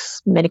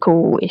complex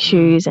medical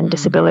issues and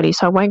disability,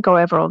 so I won't go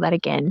over all that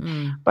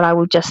again, but I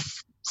will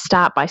just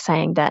start by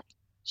saying that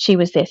she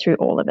was there through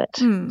all of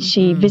it.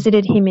 She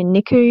visited him in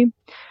NICU,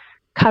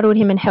 cuddled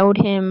him and held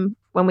him.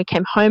 When we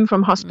came home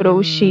from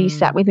hospital, she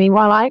sat with me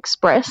while I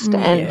expressed,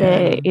 and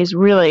there is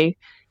really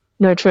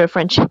no truer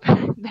friendship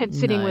than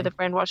sitting with a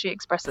friend while she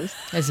expresses.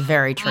 That's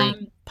very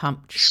true.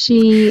 Pumped.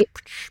 She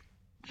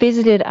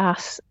visited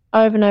us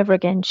over and over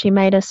again. She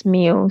made us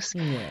meals.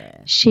 Yeah.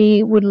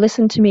 She would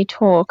listen to me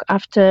talk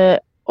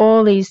after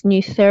all these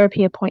new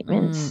therapy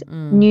appointments,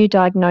 new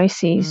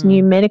diagnoses,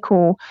 new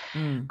medical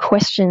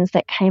questions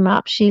that came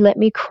up. She let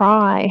me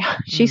cry.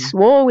 She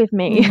swore with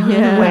me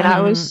when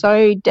I was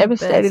so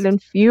devastated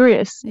and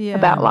furious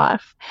about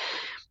life.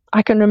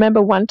 I can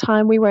remember one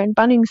time we were in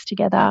Bunnings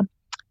together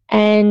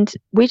and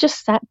we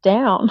just sat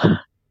down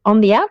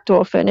on the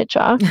outdoor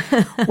furniture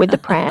with the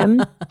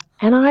pram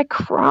and I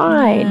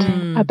cried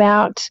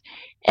about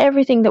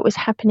everything that was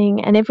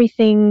happening and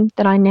everything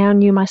that I now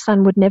knew my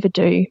son would never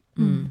do.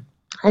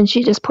 And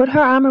she just put her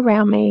arm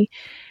around me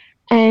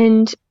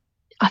and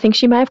I think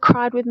she may have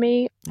cried with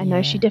me. I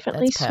know she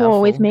definitely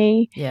swore with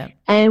me. Yeah.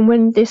 And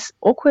when this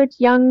awkward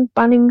young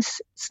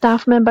Bunnings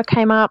staff member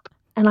came up,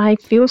 and I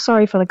feel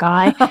sorry for the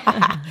guy,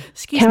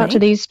 came up to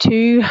these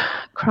two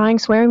crying,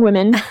 swearing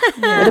women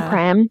with a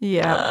pram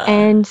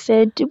and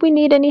said, "Did we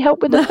need any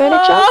help with the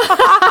furniture?"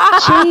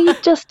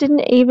 She just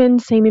didn't even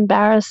seem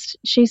embarrassed.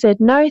 She said,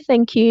 "No,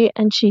 thank you."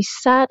 And she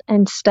sat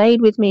and stayed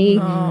with me,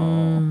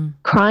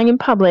 crying in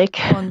public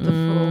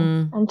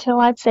until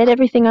I'd said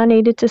everything I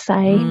needed to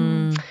say.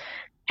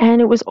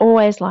 And it was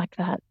always like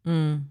that.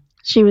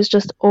 She was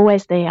just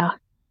always there.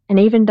 And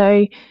even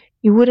though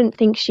you wouldn't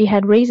think she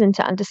had reason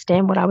to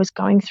understand what I was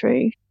going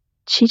through,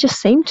 she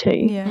just seemed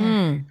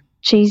to.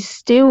 She's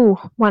still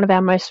one of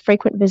our most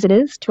frequent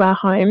visitors to our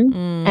home,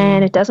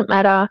 and it doesn't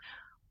matter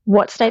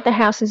what state the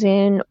house is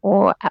in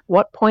or at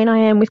what point I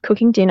am with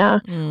cooking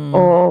dinner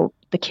or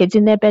the kids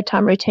in their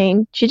bedtime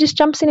routine. She just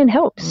jumps in and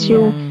helps.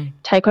 She'll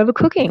take over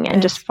cooking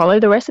and just follow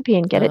the recipe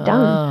and get it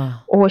done.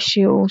 Or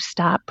she'll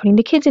start putting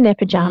the kids in their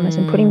pajamas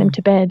and putting them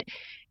to bed.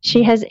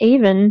 She has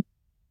even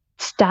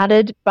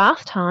started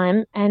bath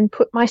time and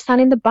put my son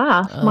in the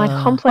bath. My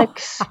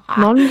complex,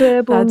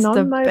 non-verbal,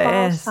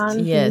 non-mobile son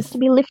who needs to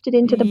be lifted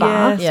into the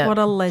bath. Yes, what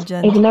a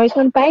legend. Even though he's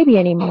not a baby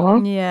anymore.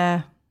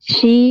 Yeah.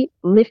 She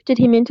lifted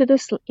him into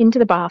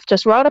the bath,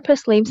 just rolled up her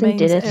sleeves and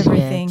did it.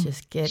 Everything.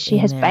 She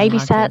has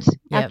babysat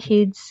our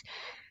kids.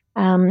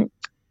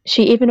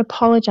 She even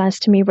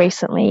apologised to me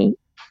recently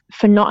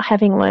for not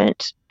having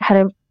learnt how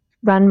to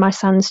run my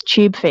son's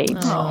tube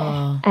feeds.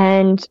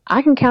 And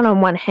I can count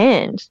on one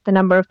hand the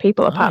number of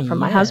people apart from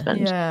my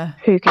husband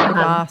who can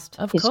run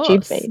his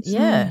tube feeds.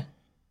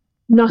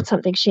 Not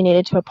something she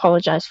needed to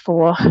apologise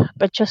for,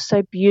 but just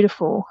so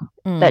beautiful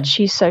that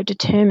she's so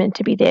determined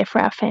to be there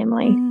for our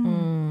family.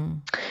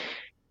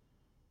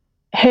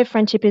 Her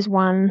friendship is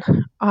one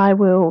I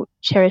will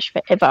cherish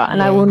forever,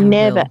 and I will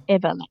never,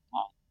 ever let go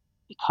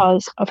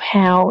because of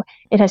how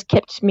it has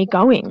kept me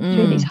going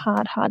through these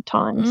hard, hard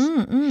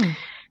times.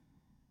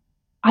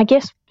 I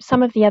guess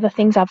some of the other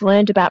things I've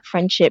learned about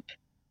friendship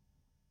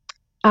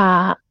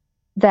are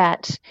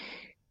that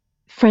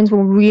friends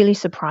will really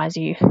surprise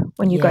you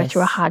when you go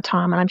through a hard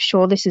time. And I'm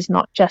sure this is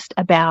not just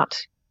about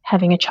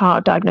having a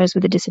child diagnosed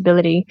with a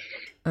disability.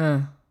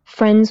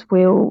 Friends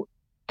will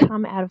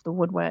come out of the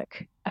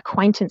woodwork,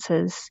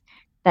 acquaintances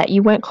that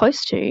you weren't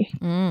close to,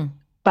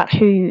 but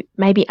who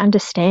maybe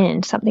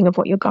understand something of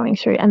what you're going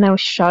through, and they'll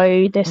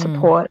show their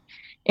support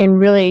in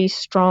really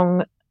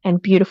strong and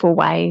beautiful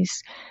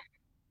ways,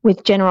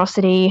 with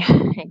generosity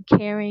and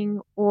caring,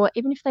 or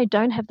even if they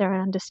don't have their own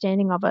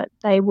understanding of it,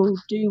 they will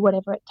do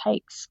whatever it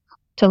takes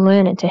to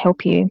learn and to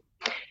help you.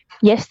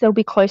 Yes, there'll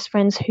be close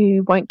friends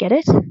who won't get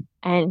it,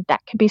 and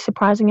that can be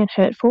surprising and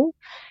hurtful,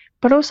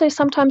 but also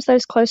sometimes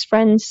those close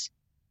friends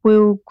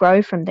will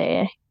grow from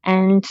there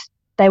and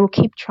they will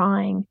keep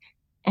trying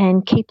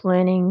and keep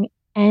learning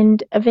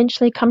and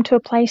eventually come to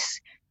a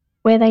place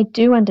where they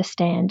do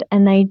understand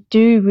and they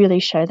do really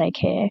show they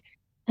care.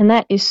 And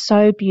that is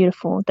so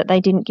beautiful that they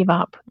didn't give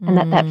up and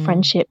that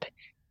friendship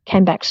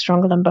came back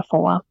stronger than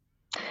before.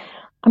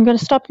 I'm going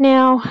to stop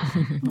now.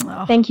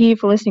 Thank you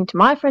for listening to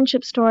my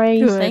friendship story.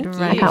 Thank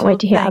you. I can't wait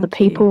to hear other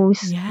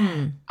people's.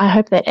 I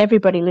hope that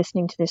everybody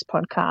listening to this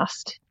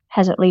podcast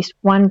has at least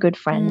one good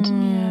friend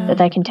that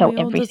they can tell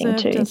everything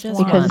to,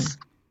 because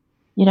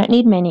You don't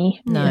need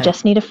many. No. You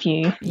just need a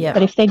few. Yep.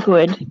 But if they're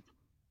good,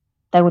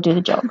 they will do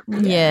the job.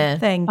 Yeah.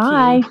 Thank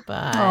Bye. you.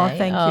 Bye. Oh,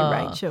 thank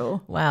you,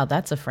 Rachel. Wow,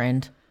 that's a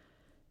friend.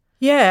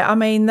 Yeah, I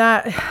mean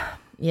that.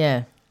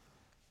 Yeah.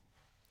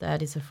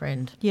 That is a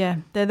friend. Yeah,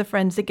 they're the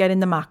friends that get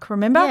in the muck.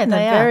 Remember? Yeah, in the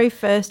they are. very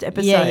first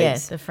episodes. Yeah,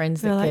 the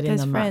friends that We're get like in those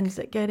the muck. friends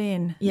that get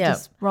in. Yeah.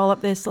 Just roll up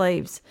their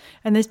sleeves.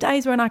 And there's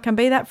days when I can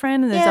be that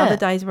friend, and there's Yeah. other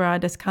days where I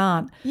just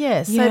can't.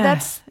 Yeah, so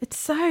it's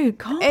so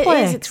complex.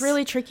 It is. It's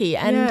really tricky.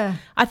 And Yeah.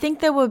 I think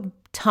there were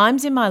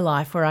times in my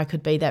life where I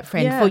could be that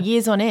friend for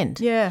years on end.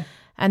 Yeah.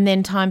 And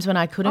then times when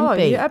I couldn't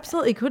be. You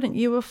absolutely couldn't.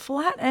 You were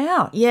flat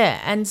out Yeah,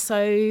 and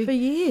so for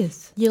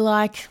years. you're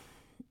like,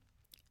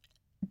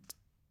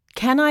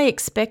 can I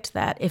expect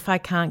that if I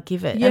can't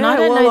give it? And I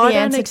don't know the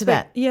answer to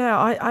that. Yeah,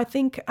 I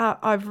think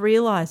I've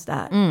realised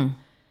that.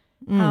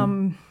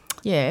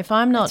 Yeah, if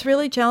I'm not It's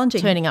really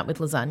challenging. turning up with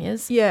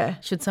lasagnas, Yeah.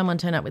 should someone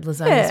turn up with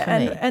lasagnas for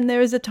me? And there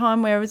was a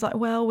time where it was like,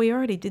 well, we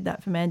already did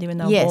that for Mandy when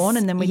they were Yes, born,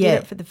 and then we yeah.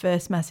 did it for the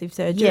first massive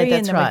surgery, Yeah, and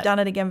that's then right. we've done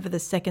it again for the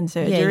second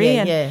surgery,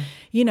 yeah.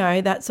 you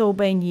know, that's all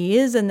been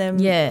years, and then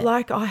Yeah.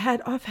 like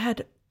I've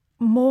had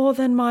more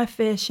than my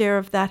fair share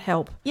of that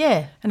help,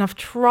 Yeah, and I've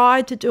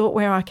tried to do it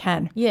where I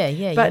can, yeah.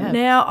 but you have.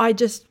 now I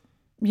just.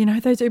 You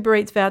know, those Uber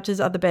Eats vouchers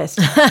are the best.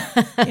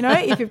 You know,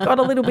 if you've got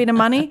a little bit of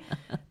money,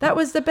 that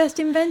was the best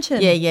invention.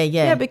 Yeah.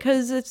 Yeah,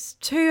 because it's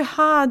too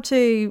hard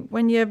to,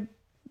 when you're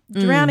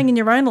drowning in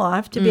your own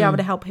life, to be able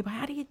to help people.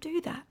 How do you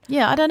do that?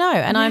 Yeah, I don't know.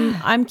 And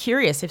I'm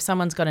curious if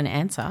someone's got an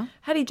answer.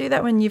 How do you do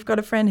that when you've got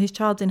a friend whose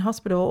child's in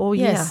hospital all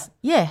Yes.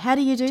 Yeah, how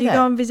do you do year? Do you that?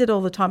 go and visit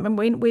all the time?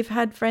 And we've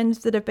had friends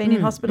that have been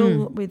in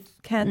hospital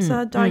with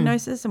cancer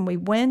diagnosis, and we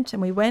went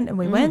and we went and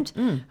we went.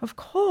 Of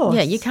course.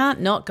 Yeah, you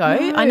can't not go.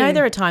 No. I know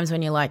there are times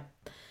when you're like,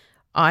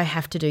 I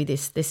have to do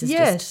this. This is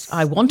just,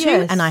 I want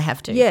to and I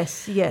have to.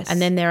 Yes.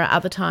 And then there are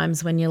other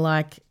times when you're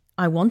like,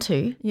 I want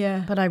to,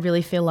 Yeah. but I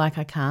really feel like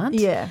I can't.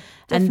 Yeah,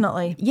 And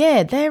definitely.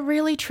 yeah, they're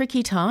really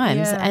tricky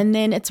times. Yeah. And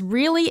then it's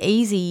really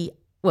easy,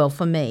 well,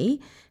 for me,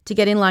 to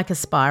get in like a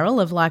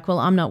spiral of like, well,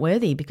 I'm not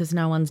worthy because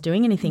no one's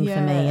doing anything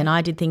for me, Yeah. and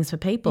I did things for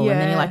people. And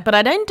then you're Yeah. like, but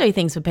I don't do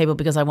things for people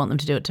because I want them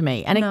to do it to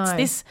me. And it's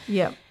this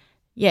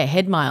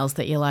head miles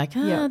that you're like,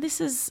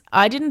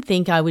 I didn't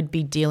think I would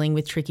be dealing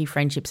with tricky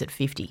friendships at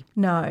 50.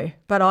 No,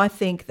 but I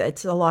think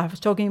that's a lie. I was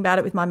talking about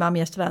it with my mum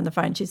yesterday on the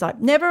phone. She's like,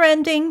 never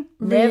ending,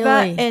 never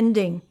Really?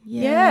 ending.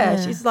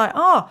 Yeah. She's like,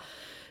 oh,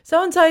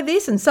 so-and-so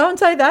this and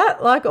so-and-so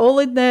that, like all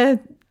in their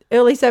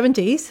early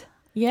 70s.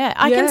 Yeah,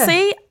 I can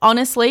see,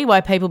 honestly,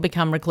 why people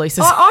become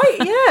recluses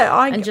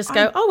and just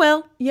go, oh,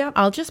 well, yeah.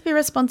 I'll just be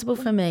responsible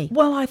for me.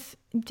 Well,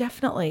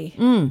 definitely.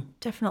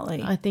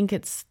 Definitely. I think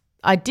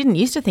I didn't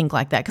used to think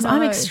like that because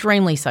I'm No.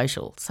 extremely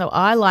social. So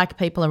I like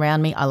people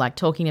around me. I like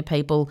talking to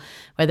people,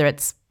 whether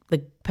it's the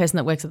person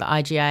that works at the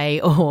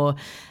IGA or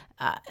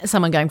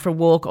someone going for a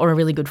walk or a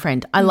really good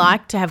friend. I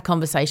like to have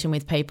conversation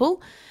with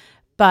people.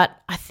 But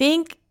I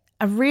think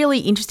a really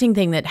interesting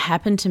thing that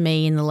happened to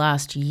me in the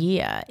last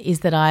year is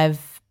that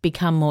I've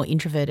become more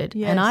introverted.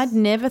 Yes. And I'd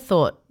never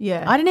thought,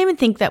 Yeah. I didn't even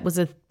think that was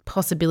a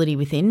possibility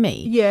within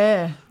me.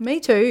 Yeah, me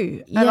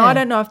too. And Yeah. I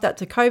don't know if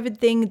that's a COVID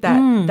thing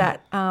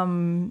that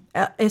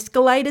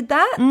escalated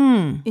that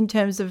in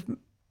terms of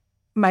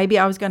maybe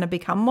I was going to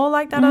become more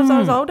like that as I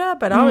was older,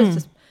 but I was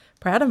just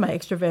proud of my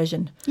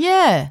extroversion.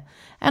 Yeah.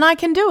 And I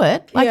can do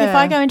it. Like if Yeah.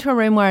 I go into a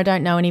room where I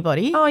don't know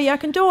anybody. Oh, yeah, I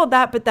can do all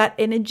that, but that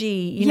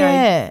energy, you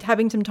Yeah. know,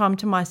 having some time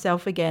to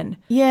myself again.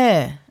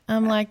 Yeah.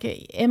 I'm like,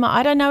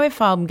 I don't know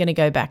if I'm going to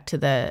go back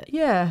to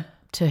Yeah.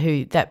 to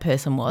who that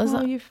person was.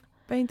 Oh, you've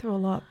been through a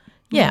lot.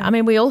 Yeah, I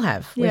mean, we all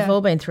have. Yeah. We've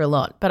all been through a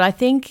lot. But I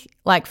think,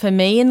 like, for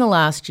me in the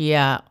last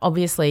year,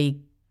 obviously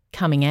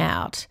coming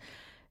out,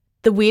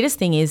 the weirdest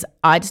thing is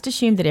I just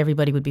assumed that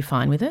everybody would be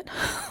fine with it.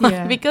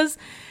 Yeah.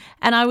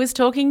 And I was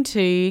talking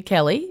to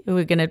Kelly, who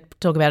we're going to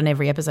talk about in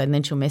every episode, and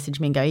then she'll message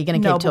me and go, you're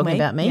going to keep Knowable talking me.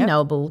 about me, Yep.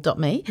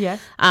 knowable.me. Yeah.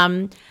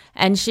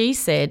 And she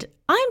said,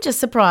 I'm just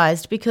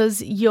surprised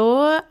because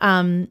you're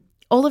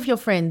all of your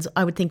friends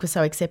I would think were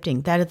so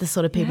accepting. That are the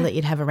sort of people that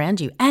you'd have around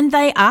you. And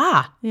they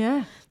are.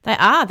 Yeah. They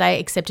are. They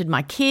accepted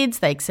my kids.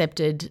 They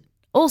accepted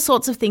all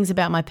sorts of things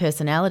about my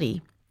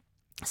personality.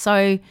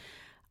 So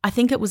I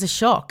think it was a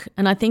shock.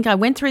 And I think I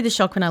went through the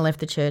shock when I left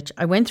the church.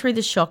 I went through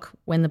the shock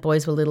when the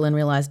boys were little and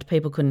realised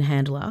people couldn't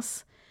handle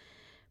us.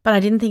 But I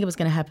didn't think it was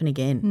going to happen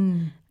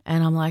again.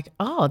 And I'm like,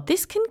 oh,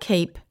 this can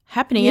keep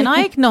happening. And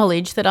I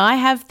acknowledge that I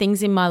have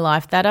things in my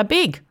life that are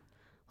big.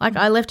 Like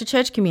I left a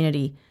church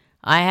community.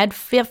 I had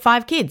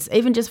 5 kids.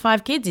 Even just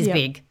 5 kids is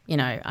big. You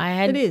know, I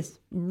had It is.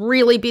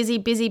 really busy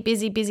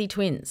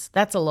twins.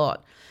 That's a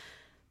lot.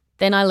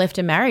 Then I left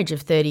a marriage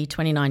of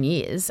 29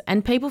 years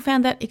and people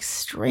found that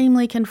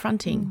extremely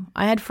confronting.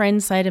 I had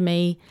friends say to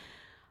me,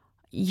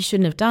 you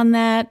shouldn't have done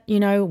that. You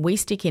know, we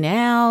stick in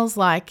ours.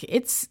 Like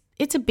it's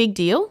a big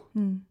deal.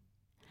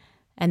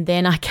 And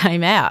then I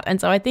came out. And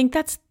so I think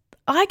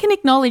I can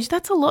acknowledge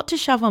that's a lot to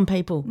shove on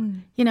people.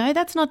 You know,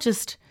 that's not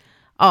just,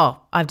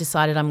 oh, I've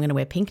decided I'm going to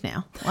wear pink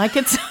now. Like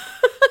it's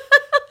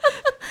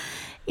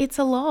it's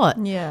a lot.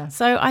 Yeah.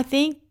 So I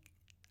think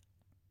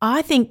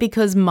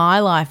because my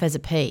life as a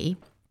P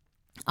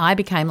I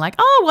became like,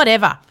 oh,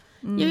 whatever.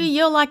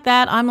 You're like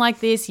that. I'm like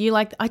this. You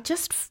like I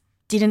just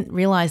didn't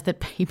realise that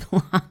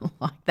people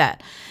aren't like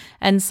that.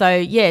 And so,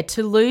 yeah,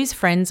 to lose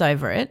friends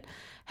over it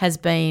has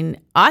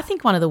been, I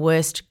think, one of the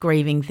worst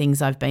grieving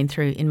things I've been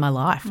through in my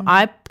life.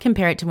 I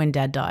compare it to when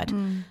Dad died.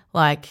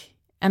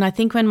 And I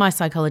think when my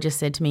psychologist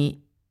said to me,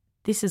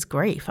 this is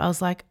grief, I was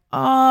like,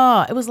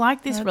 oh, it was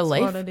like this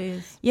relief. That's what it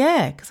is.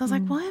 Yeah, because I was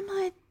like, why am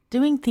I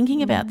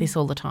thinking about this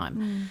all the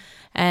time?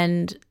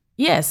 And,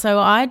 yeah, so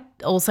I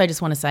also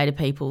just want to say to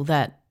people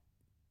that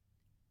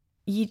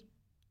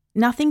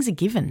nothing's a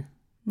given.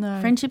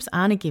 No. Friendships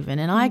aren't a given,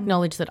 and I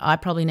acknowledge that I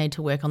probably need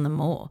to work on them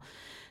more.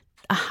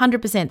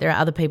 100% there are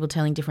other people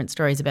telling different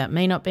stories about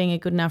me not being a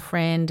good enough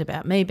friend,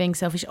 about me being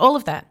selfish, all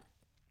of that.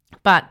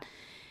 But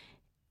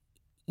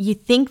you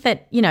think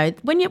that, you know,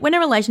 when a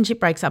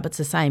relationship breaks up, it's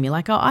the same. You're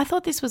like, oh, I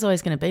thought this was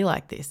always going to be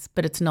like this,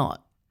 but it's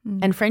not.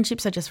 And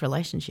friendships are just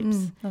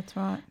relationships. That's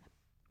right.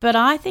 But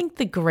I think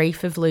the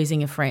grief of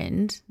losing a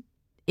friend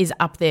is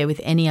up there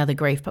with any other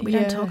grief, but we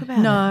don't talk about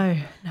it. No.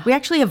 We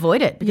actually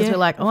avoid it because we're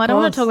like, oh, I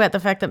don't want to talk about the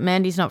fact that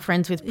Mandy's not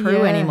friends with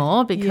Prue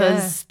anymore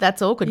because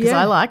that's awkward because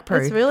I like Prue.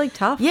 It's really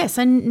tough. Yes,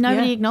 and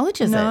nobody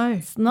acknowledges it.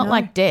 It's not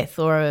like death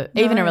or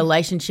even a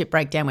relationship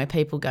breakdown where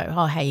people go,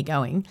 oh, how you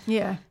going?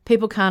 Yeah.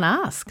 People can't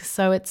ask.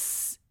 So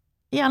it's,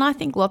 and I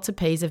think lots of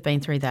Ps have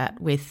been through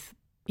that with,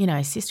 you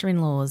know,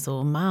 sister-in-laws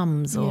or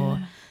mums or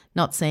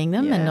not seeing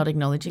them and not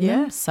acknowledging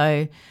them.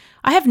 So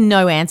I have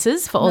no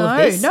answers for all of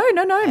this. No,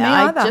 me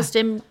either. I just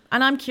am,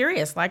 and I'm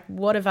curious, like,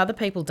 what have other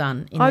people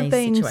done in I've these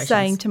been situations?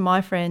 saying to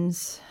my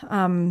friends,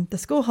 the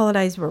school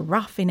holidays were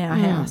rough in our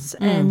house,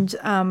 and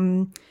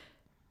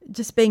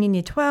just being in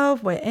year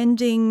 12, we're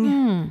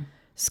ending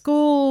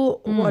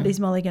school. What is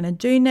Molly going to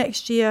do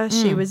next year?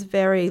 She was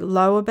very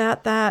low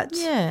about that.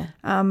 Yeah.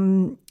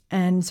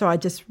 And so I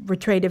just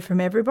retreated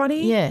from everybody.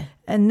 Yeah.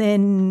 And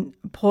then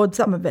poured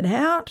some of it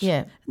out. Yeah.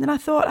 And then I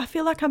thought, I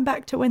feel like I'm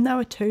back to when they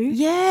were 2.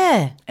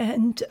 Yeah.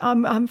 And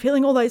I'm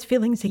feeling all those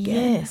feelings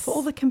again. Yes. For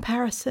all the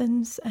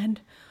comparisons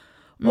and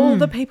all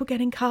the people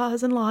getting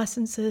cars and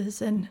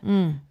licenses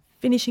and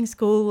finishing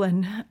school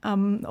and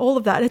all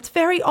of that. It's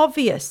very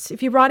obvious.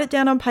 If you write it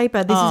down on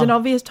paper, this is an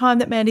obvious time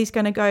that Mandy's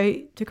going to go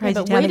to Crazy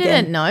Town again. But we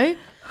didn't know.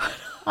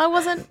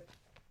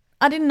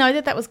 I didn't know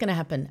that was going to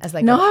happen as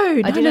they go.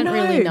 No, I didn't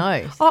really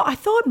know. Oh, I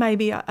thought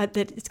maybe that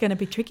it's going to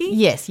be tricky.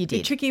 Yes, you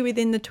did. Tricky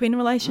within the twin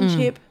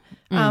relationship,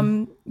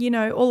 you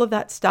know, all of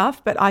that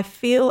stuff. But I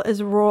feel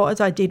as raw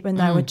as I did when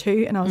they were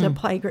 2 and I was at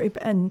playgroup,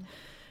 and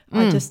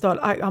I just thought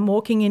I'm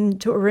walking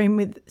into a room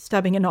with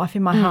stabbing a knife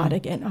in my heart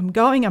again.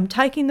 I'm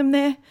taking them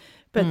there,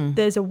 but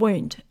there's a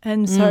wound.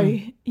 And so,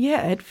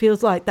 it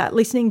feels like that,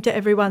 listening to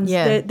everyone's,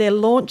 they're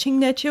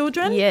launching their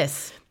children.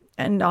 Yes.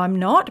 And I'm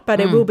not, but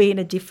it will be in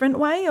a different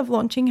way of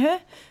launching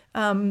her.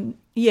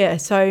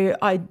 So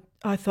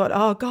I thought,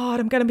 oh, God,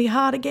 I'm going to be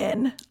hard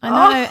again. I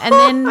know. And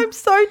then I'm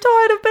so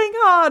tired of being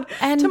hard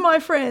to my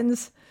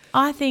friends.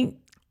 I think,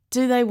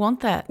 do they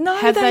want that? No,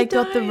 have they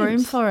don't. got the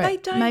room for it? They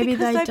don't. Maybe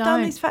because they they've don't.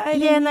 done this for 18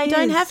 years. Yeah, and they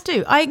don't have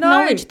to. I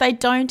acknowledge they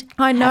don't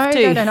I know have to.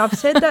 they don't. I've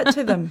said that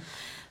to them.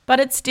 But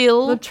it's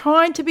still... I'm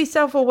trying to be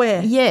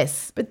self-aware.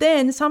 Yes. But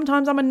then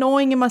sometimes I'm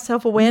annoying in my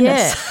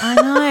self-awareness. Yeah, I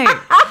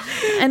know.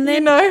 And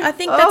then I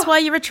think that's why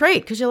you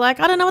retreat, because you're like,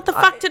 I don't know what the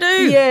fuck to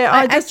do. Yeah,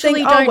 I just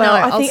actually think, don't know.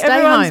 I think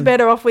everyone's home.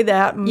 better off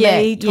without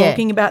me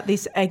talking about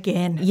this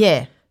again.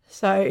 Yeah.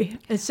 So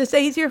it's just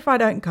easier if I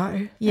don't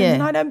go. Yeah.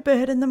 And I don't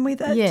burden them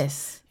with it.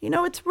 Yes. You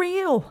know, it's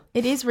real.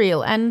 It is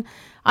real. And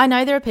I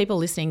know there are people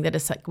listening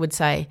that would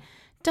say,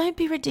 don't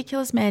be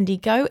ridiculous, Mandy,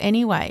 go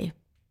anyway.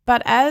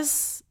 But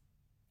as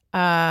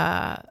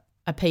a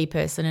P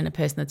person and a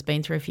person that's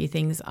been through a few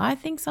things, I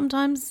think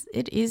sometimes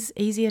it is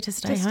easier to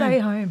stay home. Stay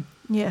home.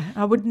 Yeah,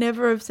 I would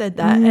never have said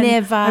that.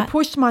 Never. And I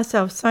pushed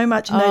myself so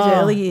much in those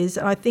early years,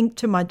 and I think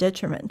to my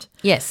detriment.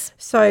 Yes.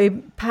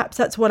 So perhaps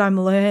that's what I'm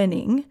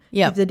learning.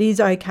 Yep. Is it is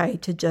okay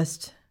to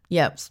just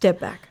step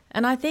back.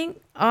 And I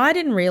think I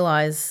didn't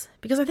realise,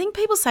 because I think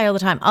people say all the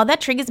time, oh, that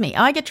triggers me.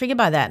 I get triggered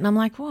by that. And I'm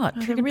like, what?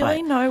 I don't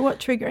really know what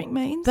triggering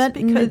means.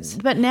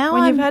 But now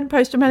when you've had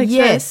post-traumatic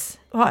stress, yes,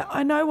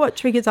 I know what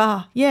triggers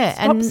are. Yeah.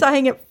 Stop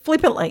saying it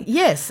flippantly.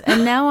 Yes.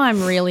 And now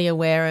I'm really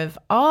aware of,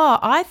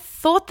 I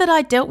thought that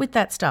I dealt with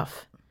that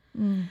stuff.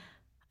 And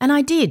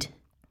I did.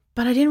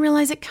 But I didn't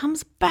realise it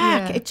comes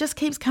back. Yeah. It just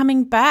keeps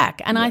coming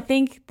back. And I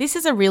think this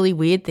is a really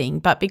weird thing.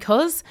 But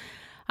because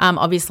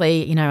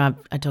obviously, you know,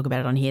 I talk about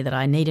it on here that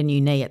I need a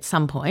new knee at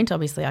some point.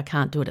 Obviously, I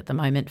can't do it at the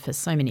moment for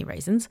so many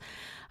reasons.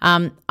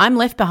 I'm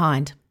left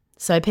behind.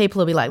 So people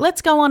will be like,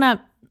 let's go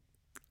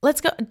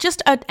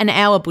just an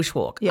hour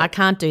bushwalk. Yeah. I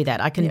can't do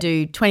that. I can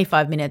do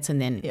 25 minutes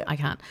and then I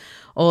can't.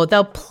 Or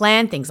they'll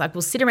plan things. Like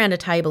we'll sit around a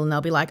table and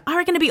they'll be like, I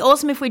reckon it'd be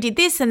awesome if we did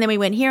this. And then we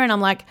went here, and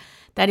I'm like,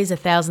 that is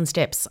 1,000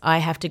 steps. I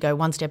have to go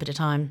one step at a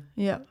time.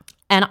 Yeah.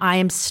 And I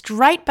am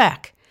straight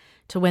back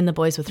to when the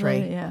boys were 3.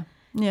 Yeah.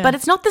 Yeah. But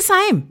it's not the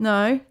same.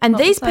 No. And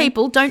these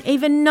people don't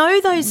even know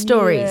those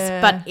stories.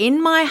 Yeah. But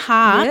in my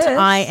heart, Yes.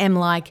 I am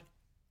like,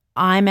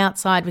 I'm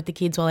outside with the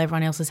kids while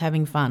everyone else is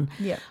having fun.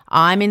 Yeah.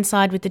 I'm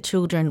inside with the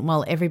children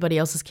while everybody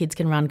else's kids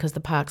can run because the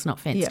park's not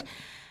fenced. Yeah.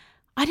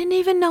 I didn't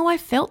even know I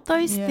felt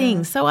those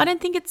things. So I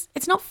don't think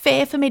it's not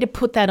fair for me to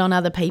put that on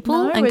other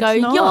people and go,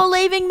 you're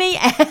leaving me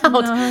out.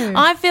 No.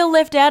 I feel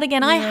left out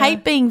again. I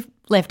hate being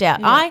left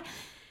out. Yeah.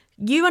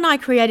 You and I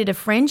created a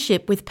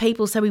friendship with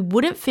people so we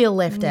wouldn't feel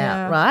left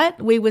out,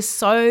 right? We were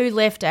so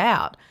left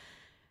out.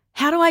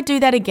 How do I do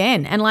that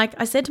again? And like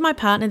I said to my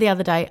partner the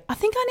other day, I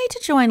think I need to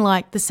join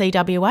like the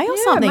CWA or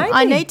something. Maybe.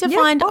 I need to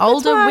find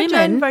older I women.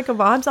 joined Vocal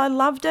Vibes. I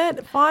loved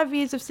it. 5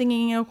 years of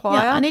singing in a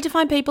choir. Yeah, I need to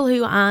find people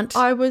who aren't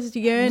I was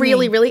yearning.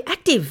 really, really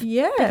active.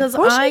 Yeah, because of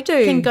course I you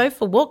do. can go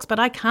for walks, but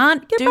I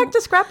can't Get back to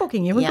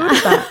scrapbooking. You were good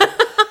at that.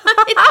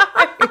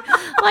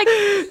 Like,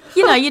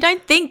 you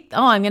don't think,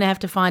 I'm going to have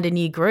to find a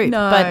new group.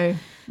 No.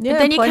 But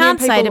then you can't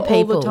say to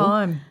people all the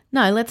time.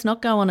 No, let's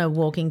not go on a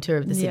walking tour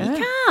of the city.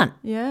 You can't.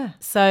 Yeah.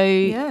 So,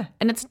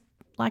 and it's,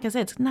 like I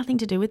said, it's nothing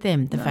to do with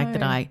them, the fact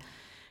that I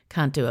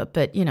can't do it.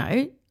 But,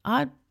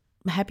 I'm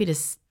happy to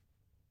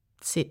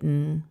sit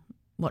and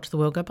watch the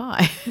world go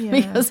by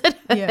because it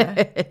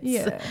hurts.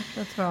 Yeah,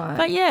 that's right.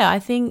 But, I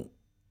think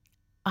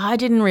I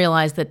didn't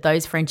realise that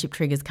those friendship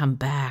triggers come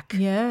back.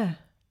 Yeah.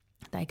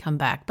 They come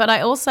back. But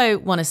I also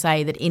want to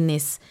say that in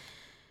this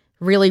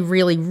really,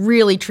 really,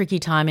 really tricky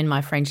time in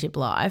my friendship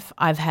life,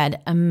 I've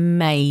had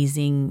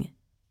amazing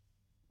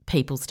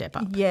people step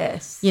up.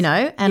 Yes.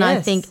 And I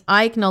think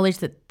I acknowledge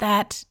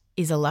that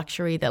is a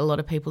luxury that a lot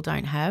of people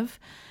don't have.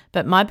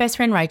 But my best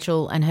friend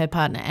Rachel and her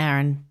partner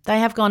Aaron, they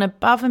have gone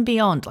above and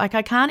beyond. Like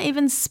I can't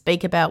even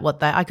speak about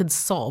what I could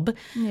sob.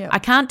 Yeah. I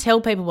can't tell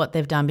people what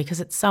they've done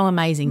because it's so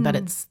amazing,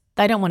 but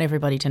they don't want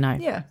everybody to know.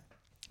 Yeah.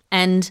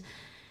 And,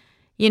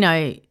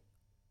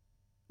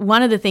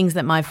 one of the things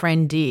that my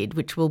friend did,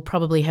 which will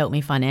probably help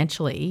me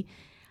financially,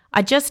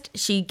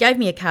 she gave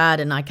me a card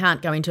and I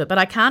can't go into it, but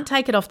I can't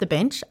take it off the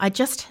bench.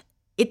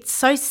 It's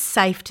so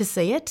safe to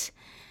see it.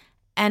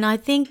 And I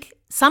think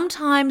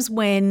sometimes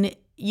when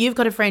you've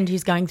got a friend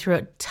who's going through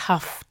a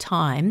tough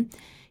time,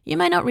 you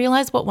may not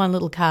realise what one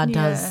little card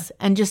does,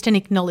 and just an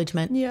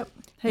acknowledgement. Yep.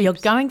 You're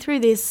going through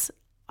this.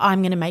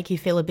 I'm going to make you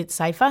feel a bit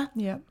safer.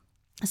 Yep.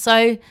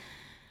 So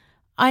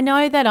I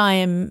know that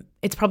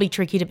it's probably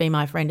tricky to be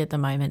my friend at the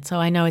moment. So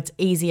I know it's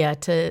easier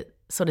to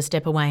sort of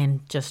step away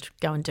and just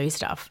go and do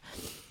stuff.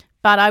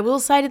 But I will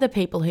say to the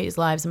people whose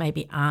lives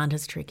maybe aren't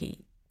as tricky,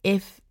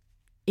 if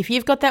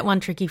you've got that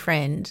one tricky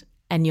friend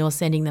and you're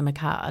sending them a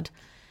card,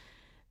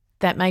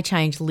 that may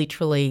change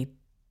literally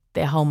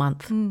their whole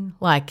month. And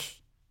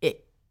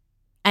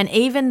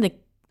even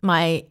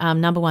my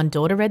number one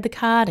daughter read the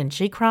card and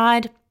she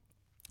cried.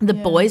 The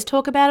boys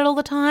talk about it all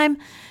the time.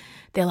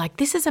 They're like,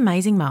 this is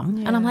amazing, Mum.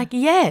 Yeah. And I'm like,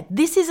 yeah,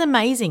 this is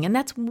amazing. And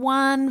that's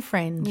one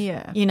friend.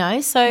 Yeah.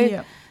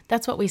 So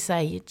that's what we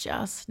say. You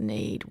just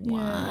need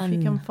one. If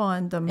you can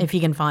find them.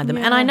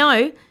 Yeah. And I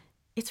know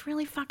it's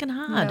really fucking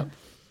hard. Yeah.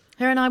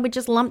 Her and I would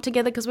just lump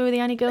together because we were the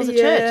only girls at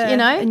church,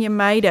 And you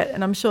made it.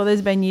 And I'm sure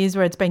there's been years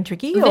where it's been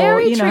tricky.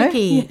 Very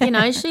tricky.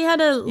 She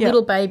had a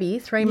little baby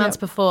 3 months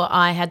before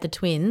I had the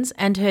twins,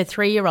 and her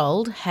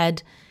 3-year-old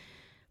had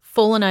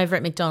fallen over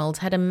at McDonald's,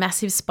 had a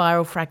massive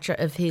spiral fracture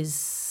of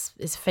his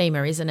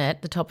femur, isn't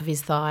it? The top of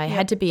his thigh.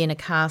 Had to be in a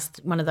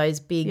cast, one of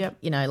those big,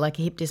 like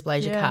a hip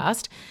dysplasia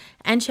cast.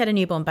 And she had a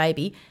newborn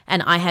baby,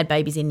 and I had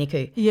babies in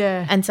NICU.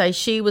 Yeah. And so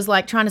she was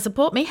like trying to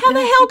support me. How the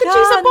hell could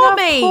she support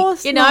me? Of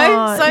course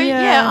not. So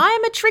I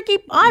am a tricky.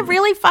 I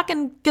really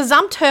fucking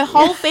gazumped her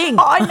whole thing.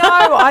 I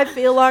know. I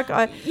feel like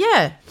I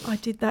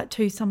did that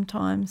too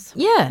sometimes.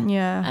 Yeah.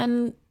 Yeah.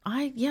 And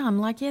I'm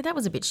like, that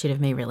was a bit shit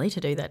of me really to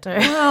do that too.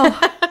 Well,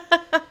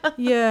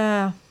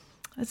 yeah.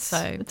 It's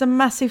a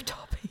massive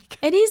topic.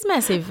 It is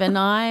massive, and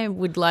I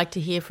would like to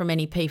hear from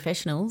any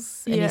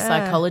professionals, any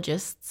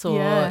psychologists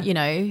or,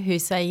 who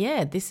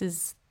say, this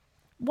is...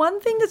 One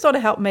thing that sort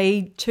of helped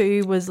me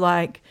too was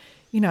like,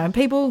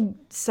 people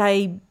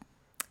say,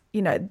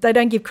 they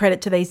don't give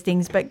credit to these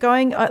things, but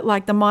going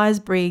like the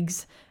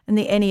Myers-Briggs and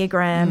the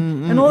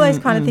Enneagram and all those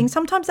kind of things,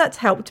 sometimes that's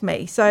helped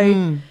me.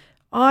 So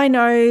I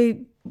know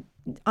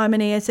I'm an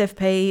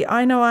ESFP.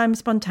 I know I'm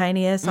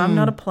spontaneous. I'm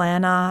not a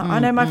planner. I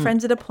know my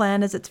friends that are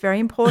planners. It's very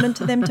important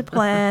to them to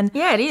plan.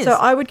 Yeah, it is. So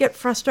I would get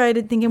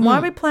frustrated thinking, why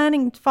are we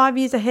planning 5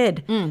 years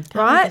ahead?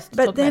 Right?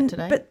 But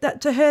that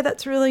to her,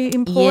 that's really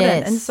important.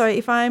 Yes. And so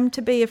if I'm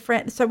to be a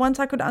friend, so once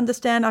I could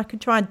understand, I could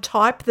try and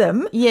type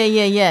them.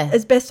 Yeah.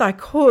 As best I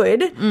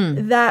could,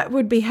 that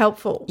would be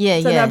helpful.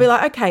 So they'll be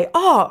like, okay,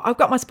 I've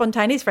got my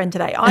spontaneous friend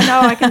today. I know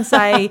I can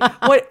say,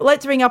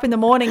 let's ring up in the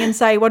morning and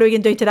say, what are we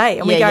going to do today?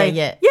 And we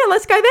go,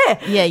 let's go there.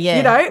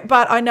 Yeah.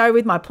 But I know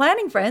with my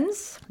planning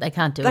friends, they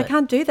can't do it. They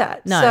can't do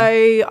that. No.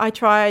 So I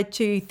try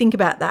to think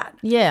about that.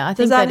 Yeah, I think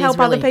Does that help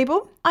other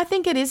people? I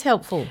think it is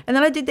helpful. And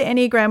then I did the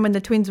Enneagram when the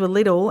twins were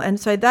little, and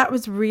so that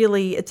was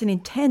really, it's an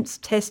intense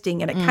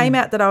testing, and it came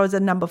out that I was a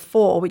number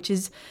 4, which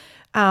is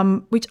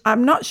which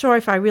I'm not sure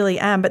if I really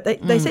am, but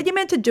they said you're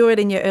meant to do it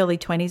in your early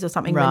 20s or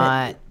something.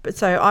 Right. But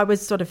so I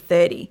was sort of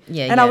 30.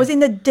 Yeah. I was in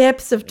the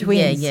depths of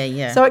twins.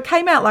 Yeah. So it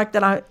came out like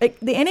that.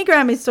 The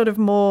Enneagram is sort of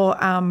more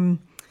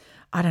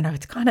I don't know,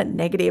 it's kind of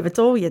negative. It's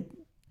all you.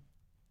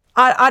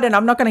 I don't know.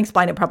 I'm not going to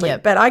explain it properly,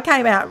 but I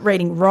came out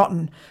reading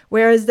rotten,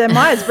 whereas the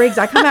Myers-Briggs,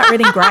 I come out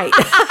reading great.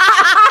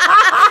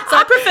 So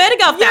I prefer to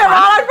go off that one.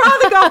 I'd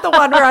rather go off the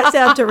one where I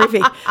sound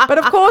terrific. But,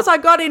 of course, I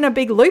got in a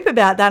big loop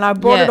about that and I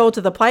brought it all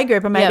to the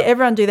playgroup and made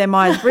everyone do their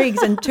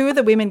Myers-Briggs, and 2 of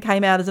the women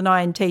came out as an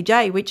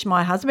INTJ, which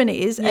my husband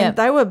is, and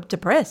they were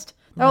depressed.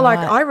 They were like,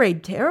 I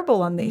read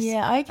terrible on this.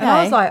 Yeah, okay. And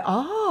I was like,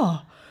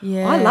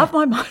 I love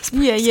my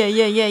Myers-Briggs.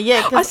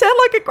 Yeah. I sound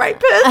like a great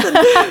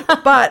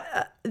person.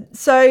 But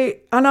so,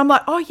 and I'm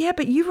like, oh, yeah,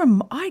 but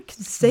I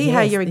can see how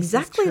you're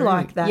exactly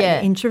like that. Yeah.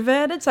 You're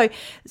introverted.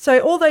 So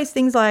all those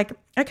things like,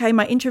 okay,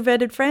 my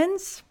introverted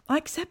friends, I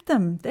accept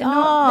them. They're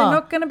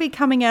not going to be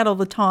coming out all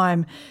the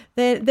time.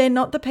 They're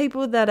not the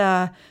people that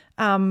are,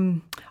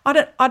 I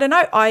don't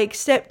know. I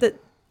accept that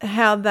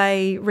how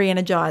they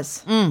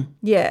re-energize.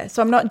 Yeah,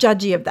 so I'm not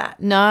judgy of that.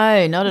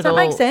 No, not at all. Does that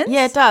make sense?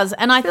 Yeah, it does.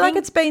 And I feel like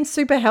it's been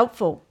super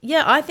helpful.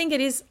 Yeah, I think it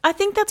is. I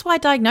think that's why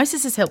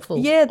diagnosis is helpful.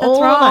 Yeah, that's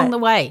all right. along the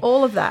way.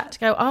 All of that. To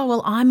go, oh,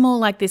 well, I'm more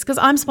like this because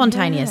I'm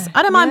spontaneous.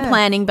 I don't mind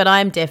planning, but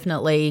I'm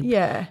definitely,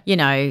 you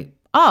know,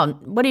 oh,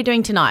 what are you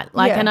doing tonight?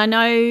 Like, and I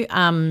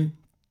know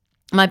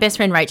my best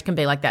friend Rach can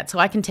be like that. So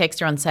I can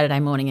text her on Saturday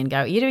morning and go,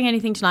 are you doing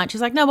anything tonight?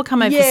 She's like, no, we'll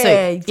come over for soup.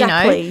 Yeah,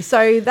 exactly. You know?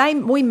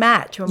 So we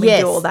match when we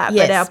do all that.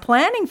 But our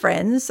planning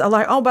friends are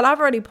like, oh, but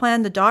I've already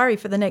planned the diary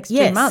for the next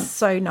 2 months,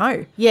 so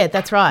no. Yeah,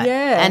 that's right.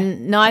 Yeah.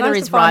 And neither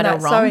is right or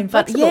wrong. So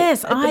inflexible.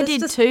 But I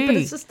did too. But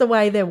it's just the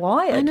way they're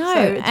wired. I know.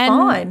 So it's and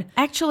fine.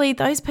 Actually,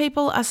 those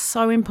people are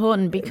so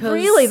important because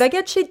really, they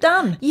get shit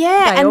done.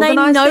 Yeah, and they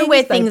know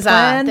where things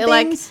are. They're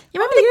like, you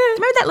remember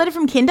that letter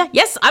from Kinder?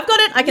 Yes, I've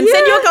got it. I can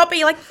send you a copy.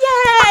 You're like,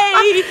 yay!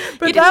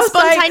 But you didn't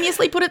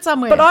spontaneously put it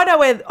somewhere. But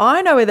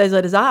I know where those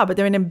letters are, but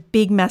they're in a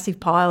big, massive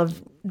pile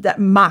of that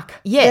muck.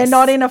 Yes. They're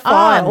not in a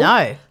file. Oh,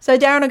 no. So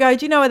Darren will go,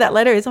 do you know where that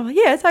letter is? I'm like,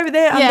 yeah, it's over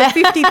there under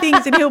 50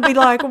 things. And he'll be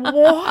like,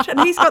 what? And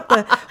he's got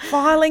the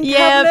filing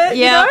cabinet,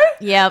 you know?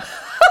 Yep.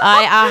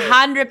 I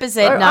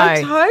 100% know.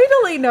 I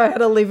totally know how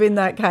to live in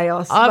that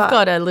chaos. I've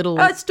got a little...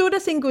 It stood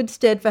us in good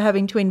stead for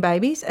having twin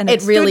babies, and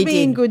it really stood me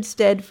did. in good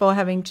stead for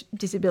having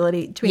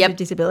twins with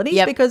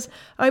disabilities because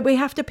we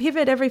have to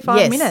pivot every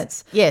 5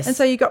 minutes. Yes. And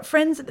so you've got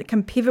friends that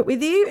can pivot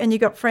with you and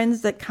you've got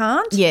friends that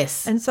can't.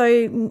 Yes. And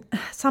so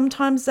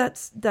sometimes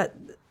that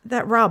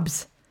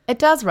rubs. It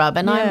does rub,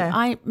 and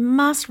I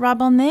must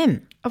rub on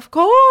them. Of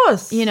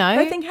course. You know.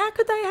 They think, how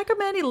could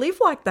Mandy live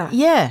like that?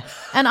 Yeah.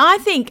 And I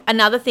think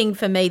another thing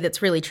for me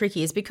that's really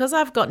tricky is because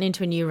I've gotten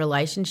into a new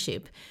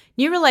relationships,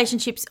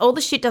 all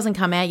the shit doesn't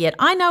come out yet.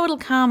 I know it'll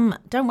come.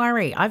 Don't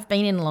worry. I've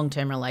been in a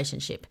long-term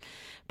relationship.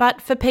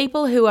 But for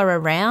people who are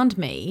around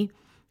me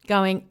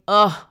going,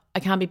 oh,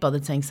 I can't be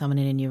bothered seeing someone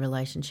in a new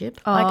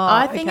relationship.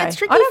 I think it's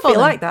tricky for them. I don't feel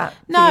like that.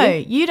 No,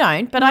 you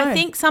don't. But I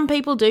think some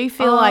people do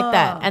feel like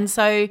that. And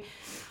so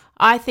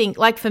I think,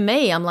 like for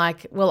me, I'm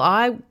like, well,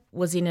 I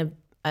was in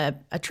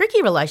a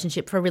tricky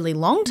relationship for a really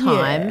long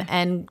time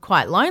and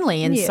quite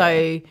lonely. And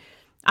so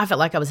I felt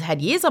like I had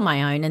years on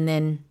my own. And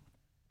then,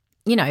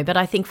 you know, but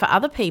I think for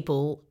other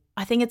people,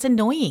 I think it's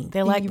annoying.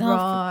 They're like,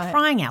 oh,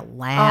 crying out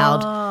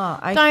loud,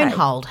 don't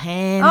hold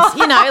hands,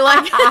 you know,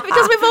 like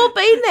because we've all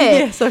been there.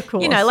 Yes, of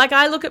course. You know, like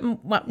I look at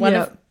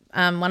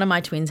one of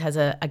my twins has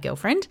a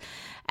girlfriend.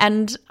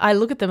 And I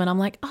look at them and I'm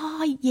like,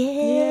 oh,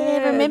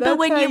 yeah remember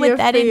when you were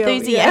that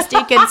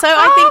enthusiastic? And so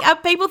I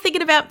think people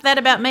thinking about that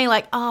about me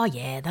like, oh,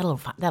 yeah,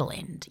 that'll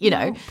end, you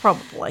know.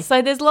 Probably.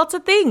 So there's lots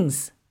of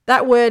things.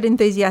 That word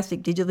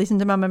enthusiastic, did you listen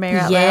to Mama Mary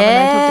out loud when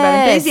they talked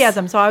about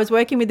enthusiasm? So I was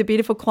working with a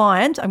beautiful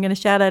client. I'm going to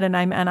shout out her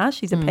name, Anna.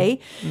 She's a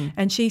P.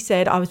 And she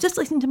said, I was just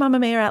listening to Mama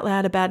Mary out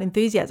loud about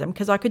enthusiasm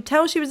because I could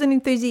tell she was an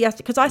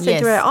enthusiastic because I said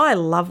to her, I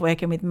love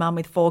working with mum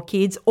with 4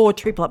 kids or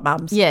triplet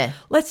mums. Yeah.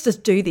 Let's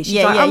just do this.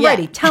 She's like, I'm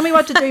ready. Tell me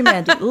what to do,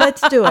 Mandy.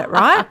 Let's do it,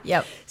 right?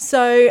 Yep.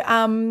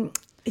 So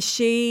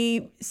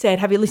she said,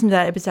 have you listened to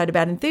that episode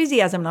about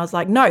enthusiasm? And I was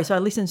like, no. So I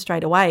listened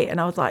straight away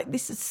and I was like,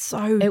 this is so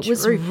true. It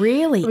was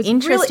really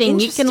interesting.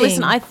 You can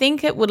listen. I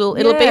think it'll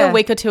be a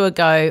week or two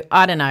ago.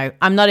 I don't know.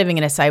 I'm not even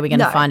going to say we're going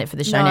to find it for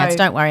the show notes.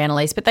 Don't worry,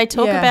 Annalise. But they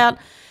talk about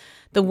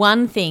the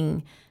one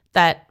thing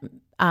that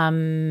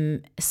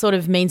sort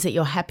of means that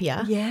you're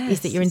happier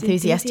is that you're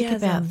enthusiastic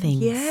about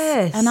things.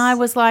 Yes. And I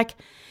was like,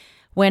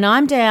 when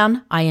I'm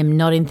down, I am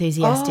not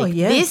enthusiastic. Oh,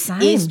 yeah, this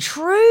same. is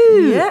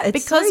true. Yeah, it's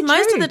because so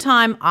most true. of the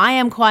time I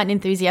am quite an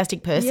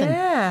enthusiastic person.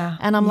 Yeah.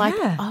 And I'm like,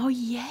 oh,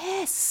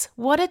 yes,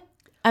 what an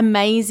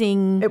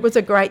amazing. It was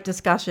a great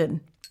discussion.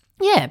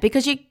 Yeah,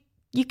 because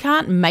you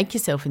can't make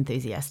yourself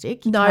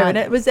enthusiastic. No, and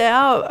it was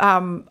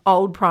our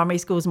old primary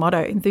school's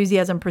motto,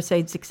 enthusiasm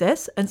precedes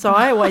success. And so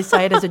I always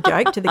say it as a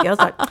joke to the girls,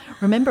 like,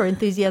 remember,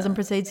 enthusiasm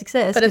precedes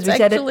success. But because we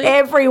said it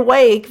every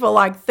week for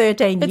like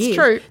 13 years. It's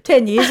true.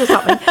 10 years or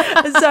something.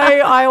 So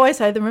I always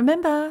say to them,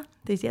 remember,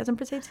 enthusiasm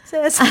precedes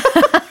success.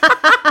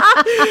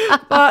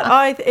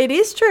 But it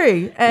is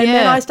true. And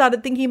then I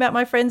started thinking about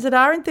my friends that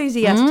are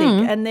enthusiastic,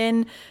 and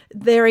then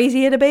they're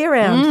easier to be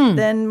around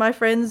than my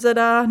friends that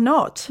are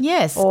not.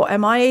 Yes. Or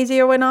am I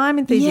easier when I'm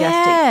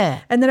enthusiastic? Yeah.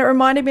 And then it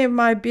reminded me of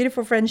my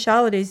beautiful friend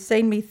Charlotte, who's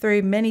seen me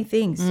through many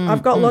things.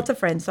 I've got lots of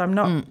friends, so I'm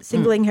not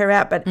singling her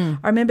out, but I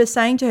remember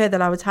saying to her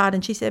that I was hard,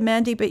 and she said,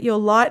 Mandy, but you're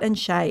light and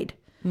shade.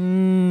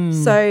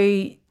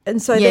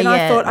 So then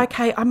I thought,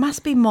 okay, I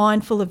must be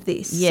mindful of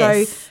this.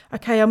 Yes. So,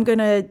 okay, I'm going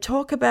to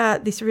talk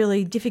about this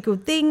really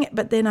difficult thing,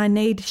 but then I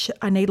need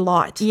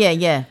light. Yeah,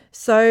 yeah.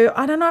 So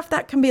I don't know if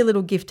that can be a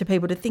little gift to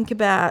people to think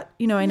about,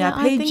 in our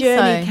I P think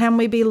journey, so. can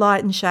we be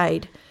light and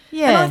shade?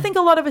 Yeah. And I think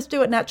a lot of us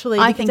do it naturally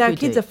because our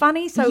kids are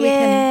funny, so we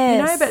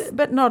can,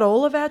 but not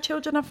all of our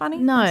children are funny.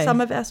 No. And some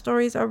of our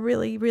stories are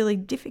really, really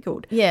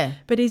difficult. Yeah.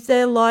 But is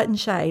there light and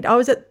shade? I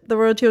was at the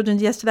Royal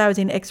Children's yesterday. I was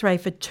in X-ray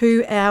for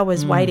 2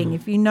 hours waiting.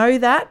 If you know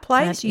that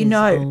place, you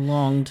know. That is a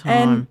long time.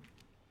 And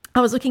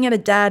I was looking at a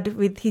dad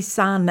with his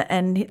son,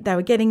 and they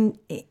were getting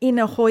in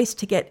a hoist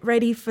to get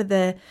ready for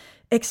the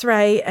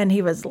X-ray, and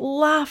he was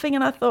laughing,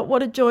 and I thought,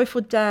 what a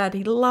joyful dad.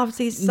 He loves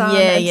his son.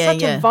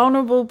 Such a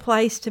vulnerable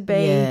place to be.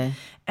 Yeah.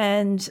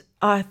 And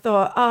I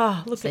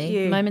thought, look at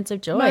you. Moments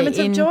of joy. Moments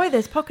of joy.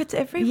 There's pockets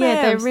everywhere.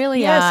 Yeah, there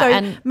really are. So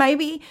and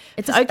maybe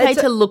it's okay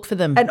to look for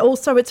them. And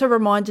also it's a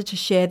reminder to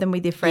share them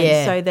with your friends,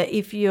 Yeah. so that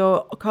if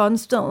you're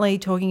constantly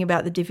talking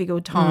about the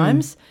difficult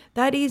times,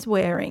 that is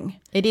wearing.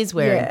 It is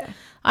wearing. Yeah.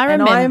 I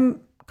remember. And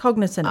I'm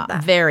cognizant of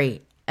that.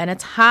 Very. And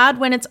it's hard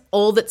when it's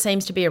all that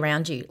seems to be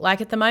around you.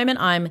 Like at the moment,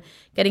 I'm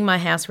getting my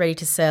house ready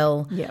to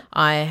sell. Yeah.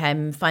 I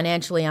am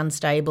financially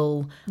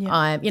unstable.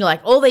 I'm,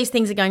 like all these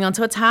things are going on.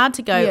 So it's hard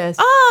to go, Yes.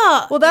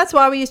 Well, that's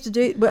why we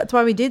that's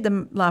why we did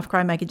the Laugh,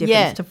 Cry, Make a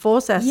Difference, to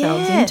force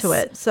ourselves into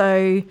it.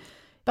 So,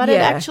 but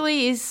it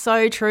actually is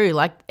so true.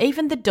 Like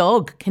even the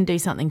dog can do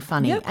something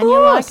funny. Yeah, of and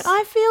you're like, course.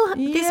 I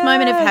feel this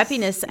moment of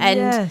happiness.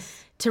 And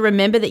to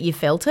remember that you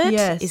felt it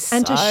is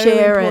and so to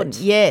share important.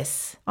 it.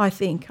 Yes. I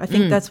think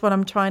that's what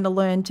I'm trying to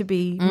learn, to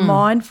be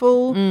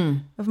mindful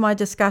of my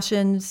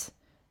discussions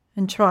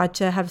and try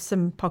to have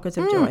some pockets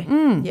of joy.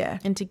 Yeah.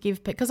 And to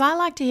give, because I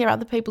like to hear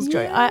other people's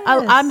joy.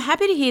 I'm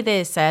happy to hear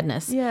their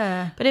sadness.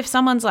 Yeah. But if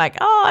someone's like,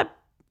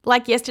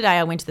 like yesterday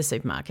I went to the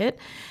supermarket,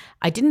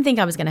 I didn't think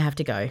I was going to have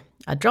to go.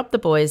 I dropped the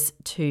boys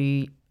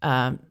to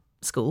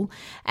school,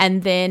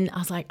 and then I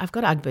was like, I've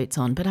got Ugg boots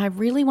on, but I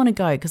really want to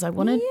go because I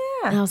wanted.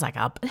 Yeah. And I was like,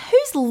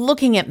 who's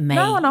looking at me?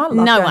 No one. I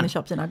love going to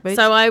shops in Ugg boots.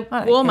 So I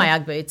don't wore care. my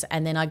Ugg boots,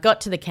 and then I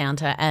got to the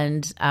counter,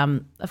 and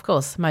of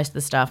course, most of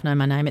the staff know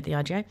my name at the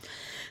IGA.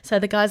 So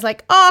the guy's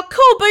like, "Oh,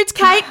 cool boots,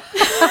 Kate."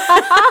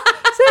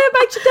 See, it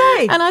makes your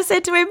day. And I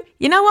said to him,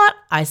 you know what?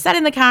 I sat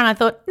in the car and I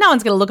thought, no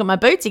one's going to look at my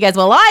boots. He goes,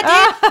 well, I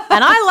did,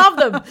 and I love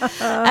them.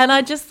 And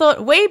I just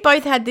thought we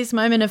both had this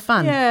moment of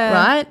fun,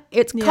 right?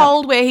 It's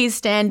cold where he's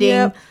standing.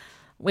 Yep.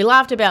 We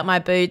laughed about my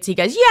boots. He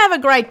goes, you have a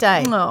great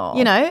day,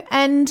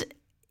 and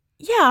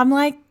I'm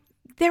like,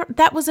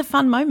 that was a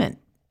fun moment.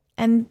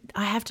 And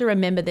I have to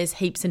remember there's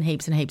heaps and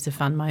heaps and heaps of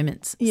fun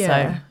moments. Yeah.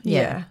 So,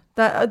 yeah.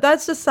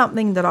 That's just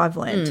something that I've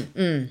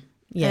learned.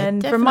 Yeah,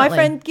 and definitely. from my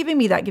friend giving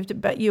me that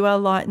gift, but you are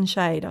light and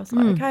shade. I was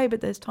like, okay,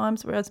 but there's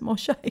times where it's more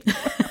shade.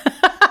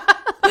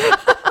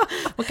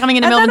 We're coming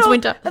into Melbourne's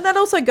winter. And that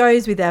also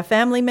goes with our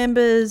family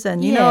members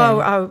and,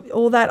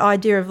 all that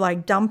idea of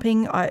like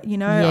dumping.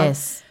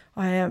 Yes.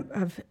 I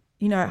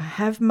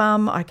have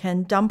mum, I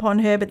can dump on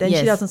her, but then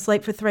she doesn't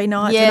sleep for 3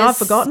 nights and I've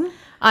forgotten.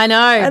 I know.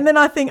 And then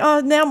I think,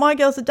 now my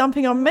girls are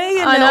dumping on me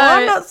and I now know.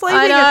 I'm not sleeping.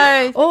 I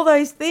know. And all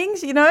those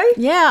things, Yeah,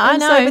 I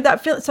know. So,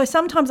 but so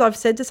sometimes I've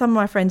said to some of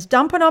my friends,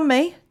 dump it on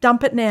me,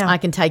 dump it now. I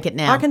can take it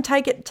now. I can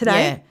take it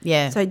today.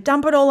 Yeah. So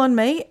dump it all on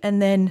me and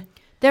then.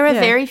 There are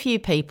very few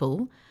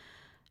people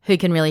who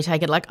can really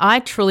take it. Like I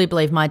truly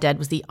believe my dad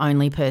was the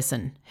only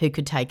person who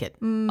could take it.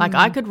 Like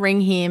I could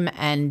ring him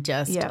and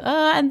just,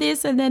 and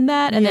this and then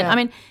that. And then, I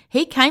mean,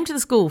 he came to the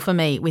school for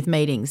me with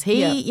meetings.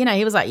 He,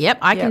 he was like, yep,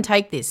 I can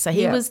take this. So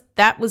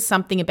that was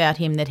something about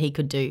him that he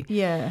could do.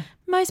 Yeah.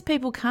 Most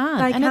people can't.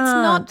 They and can't. It's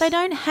not, they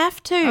don't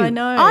have to. I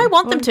know. I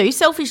want them to,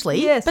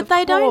 selfishly, Yes, but of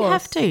they don't course.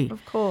 have to.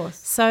 Of course.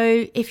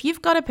 So if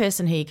you've got a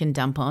person who you can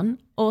dump on,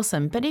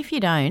 awesome. But if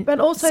you don't, But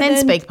also send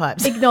then speak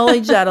pipes.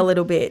 acknowledge that a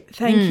little bit.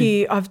 Thank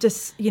you. I've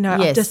just, I've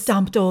Yes. just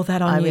dumped all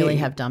that on I you. really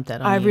have dumped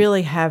that on I you.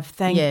 really have.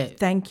 Thank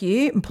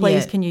you. And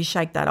please, Yeah. can you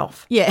shake that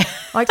off? Yeah.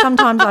 Like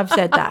sometimes I've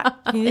said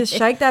that. Can you just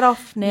shake that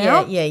off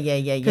now?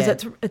 Yeah.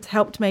 Because it's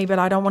helped me, but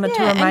I don't want it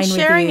to Yeah, remain and with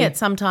sharing you. it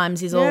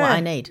sometimes is all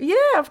I need. Yeah,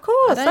 of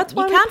course. That's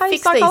why you can't we pay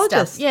fix these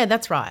psychologists. stuff. Yeah,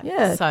 that's right.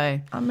 Yeah. So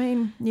I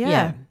mean,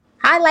 yeah.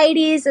 Hi,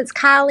 ladies. It's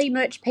Carly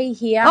Merch P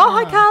here. Oh,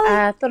 hi,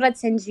 Carly. Thought I'd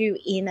send you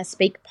in a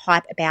speak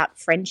pipe about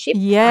friendship.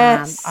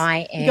 Yes.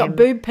 I You got am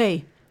boob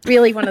pee.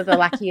 really one of the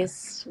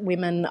luckiest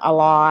women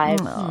alive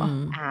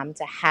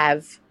to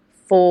have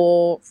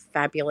 4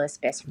 fabulous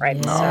best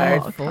friends.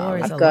 Yeah. So 4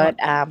 is a I've got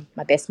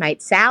my best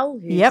mate Sal,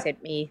 who Yep.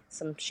 sent me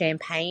some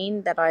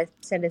champagne that I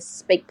sent a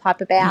speak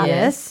pipe about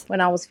Yes. when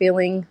I was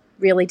feeling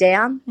really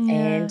down. Yeah.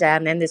 And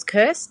then there's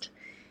Kirst.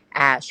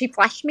 She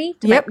flashed me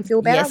to make me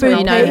feel better Yes, when we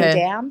I know was her.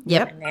 down.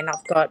 Yep. And then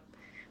I've got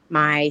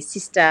my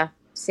sister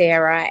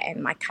Sarah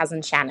and my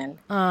cousin Shannon.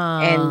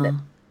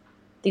 And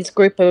this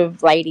group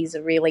of ladies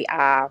really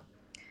are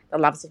the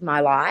loves of my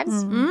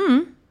lives.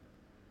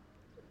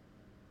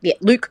 Yeah,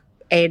 Luke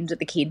and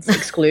the kids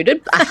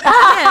excluded.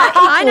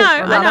 I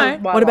know.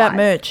 What about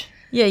merch?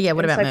 Yeah,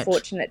 what about I'm merch? so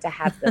fortunate to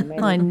have them.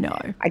 And I know.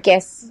 I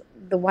guess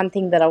the one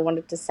thing that I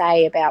wanted to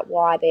say about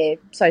why they're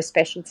so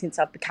special since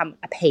I've become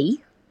a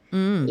P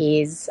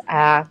is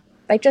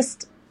they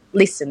just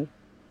listen.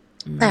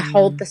 They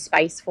hold the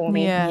space for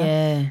me.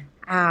 Yeah.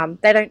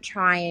 They don't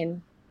try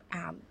and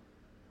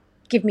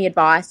give me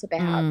advice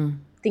about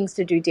things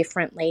to do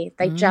differently.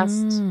 They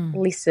just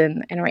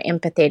listen and are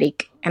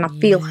empathetic, and I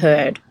feel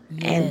heard.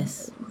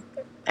 Yes.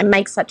 And it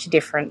makes such a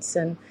difference.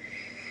 And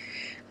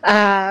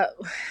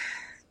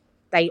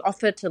they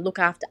offer to look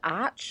after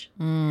Arch,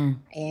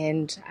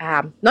 and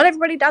not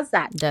everybody does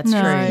that. That's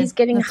true. He's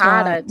getting That's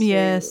harder right. to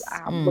Yes.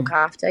 look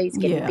after. He's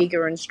getting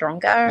bigger and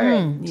stronger.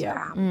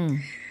 And,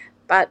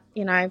 but,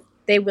 you know,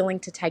 they're willing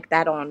to take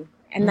that on,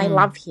 and they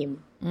love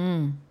him.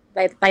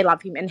 They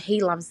love him, and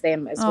he loves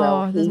them as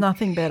well. There's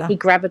nothing better. He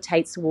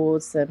gravitates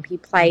towards them. He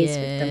plays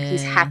with them.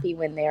 He's happy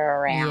when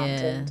they're around.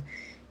 And,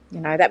 you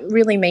know, that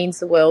really means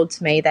the world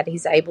to me that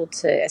he's able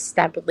to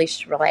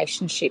establish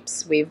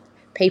relationships with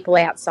people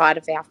outside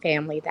of our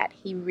family that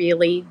he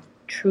really,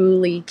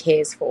 truly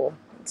cares for.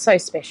 It's so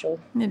special.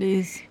 It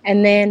is.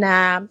 And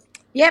then,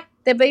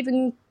 they've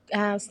even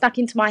stuck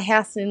into my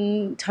house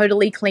and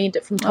totally cleaned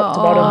it from top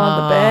to bottom.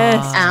 Oh, the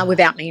best.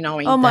 Without me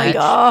knowing. Oh, my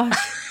gosh.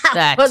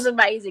 That was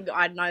amazing.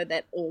 I know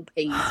that all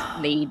P's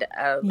need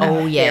a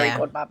fairy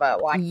godmother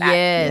like that.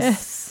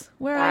 Yes.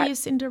 Where are you,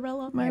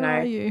 Cinderella? Where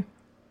are you?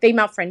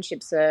 Female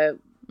friendships are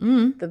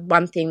the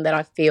one thing that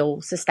I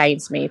feel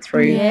sustains me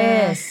through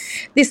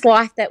this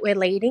life that we're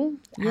leading.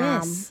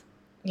 Yes.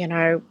 You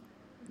know,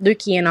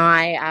 Lukey and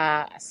I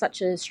are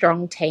such a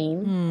strong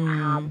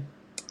team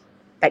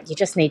that you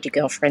just need your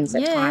girlfriends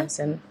at times,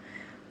 and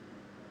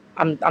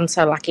I'm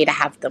so lucky to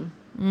have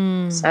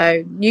them.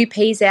 So new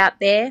P's out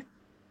there,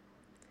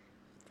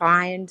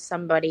 find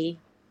somebody,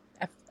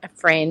 a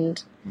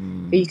friend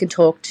who you can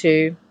talk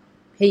to,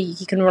 who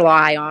you can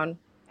rely on,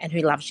 and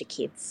who loves your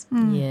kids.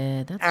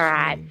 Yeah, that's all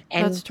right. true.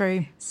 And That's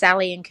true.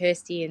 Sally and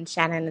Kirsty and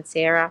Shannon and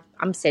Sarah,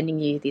 I'm sending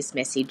you this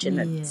message, and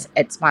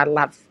it's my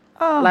love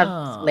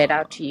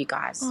letter to you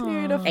guys.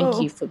 Beautiful.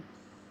 Thank you for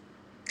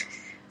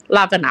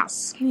loving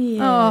us.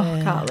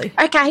 Oh, Carly.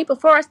 Okay,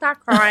 before I start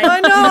crying. I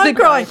know, I'm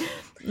crying.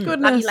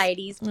 Goodness. Love you,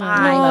 ladies.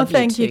 Bye. Oh, love you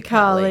thank too, you,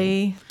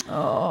 Carly.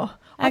 Oh,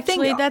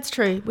 Actually, that's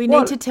true. We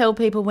need to tell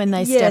people when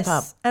they step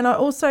up. And I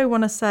also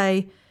want to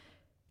say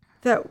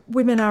that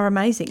women are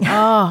amazing.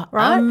 Oh,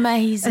 right?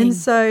 amazing. And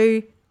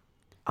so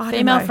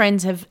female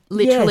friends have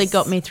literally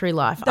got me through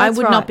life. I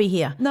would not be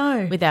here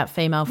without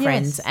female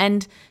friends.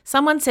 And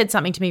someone said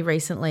something to me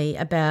recently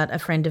about a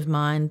friend of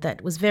mine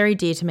that was very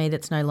dear to me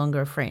that's no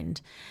longer a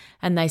friend.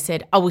 And they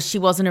said, oh, well, she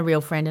wasn't a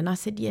real friend. And I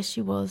said, yes,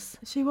 she was.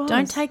 She was.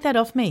 Don't take that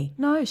off me.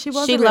 No, she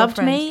was She a real loved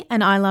friend. me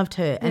and I loved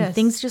her. And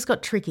things just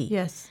got tricky.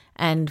 Yes.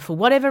 And for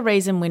whatever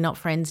reason, we're not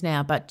friends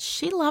now. But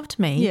she loved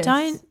me.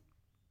 Yes.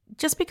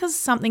 Just because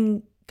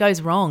something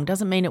goes wrong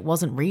doesn't mean it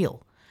wasn't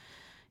real.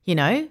 You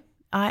know?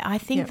 I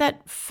think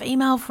that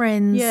female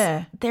friends,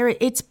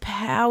 it's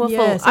powerful.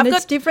 Yes, and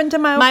it's different to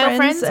male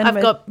friends. And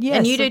I've got,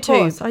 and you do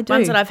too. I do.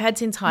 Ones that I've had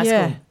since high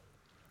school.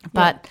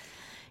 But,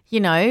 you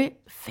know,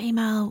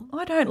 female.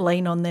 I don't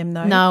lean on them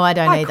though. No, I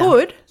don't either. I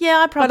could. Yeah,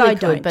 I probably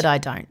could, but I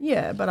don't.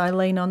 Yeah, but I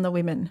lean on the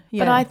women.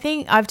 Yeah. But I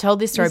think I've told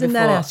this story Isn't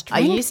before. that our I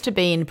strength? used to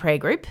be in a prayer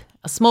group,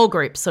 a small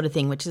group sort of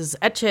thing, which is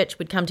at church.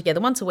 We'd come together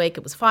once a week.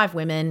 It was 5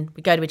 women.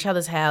 We'd go to each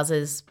other's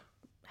houses.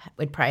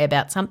 We'd pray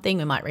about something.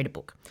 We might read a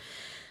book.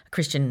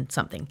 Christian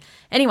something.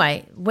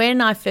 Anyway, when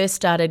I first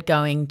started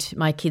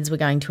my kids were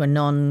going to a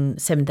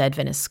non-Seventh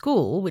Adventist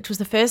school, which was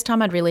the first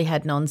time I'd really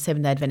had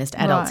non-Seventh Adventist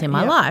adults in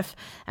my life,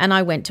 and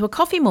I went to a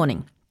coffee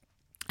morning.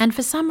 And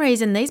for some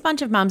reason, these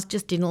bunch of mums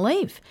just didn't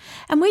leave.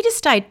 And we just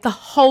stayed the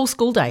whole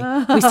school day.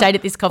 We stayed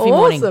at this coffee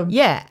morning.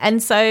 Yeah.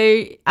 And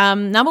so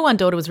number one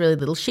daughter was really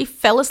little. She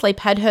fell asleep,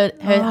 had her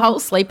whole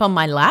sleep on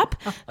my lap,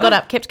 got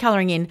up, kept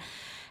colouring in.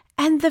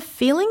 And the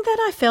feeling that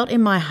I felt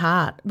in my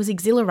heart was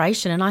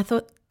exhilaration. And I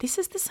thought, this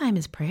is the same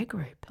as prayer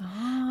group.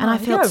 And I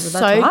felt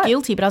so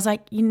guilty. But I was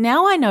like,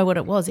 now I know what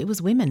it was. It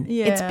was women.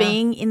 Yeah. It's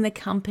being in the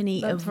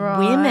company of right.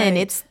 women.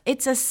 It's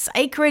a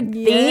sacred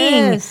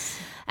thing.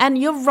 And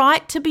you're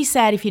right to be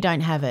sad if you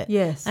don't have it.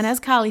 Yes. And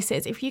as Carly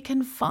says, if you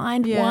can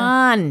find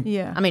one.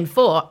 Yeah. I mean,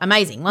 4,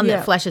 amazing. One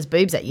that flashes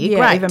boobs at you. Yeah,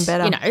 great. even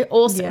better. You know,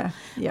 awesome. Yeah.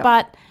 Yeah.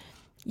 But,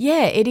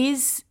 yeah, it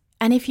is.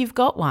 And if you've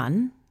got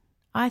one,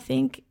 I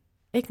think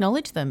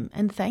acknowledge them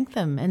and thank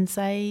them and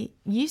say,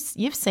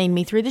 you've seen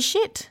me through the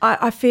shit.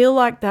 I feel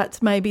like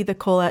that's maybe the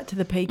call out to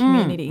the P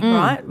community,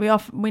 right?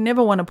 We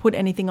never want to put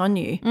anything on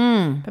you.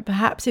 But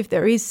perhaps if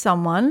there is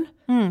someone.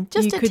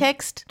 Just a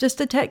text. Just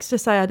a text to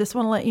say, I just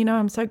want to let you know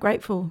I'm so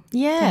grateful to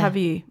Yeah. have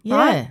you. Yeah.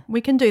 Right?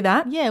 We can do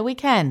that. Yeah, we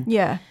can.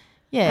 Yeah.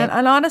 Yeah.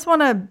 And I just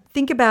want to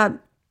think about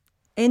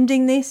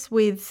ending this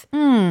with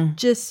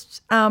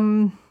just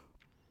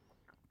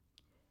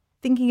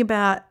thinking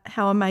about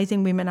how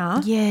amazing women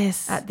are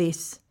at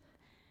this.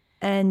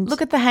 And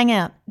look at the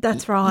hangout.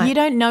 That's right. You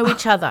don't know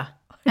each other.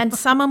 And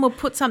someone will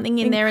put something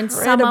in there and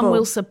someone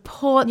will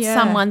support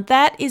someone.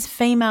 That is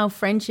female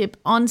friendship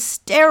on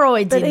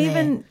steroids. But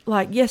even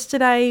like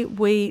yesterday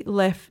we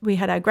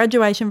had our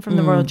graduation from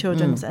the Royal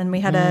Children's and we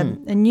had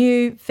a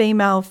new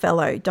female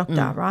fellow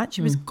doctor, right?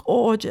 She was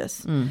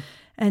gorgeous.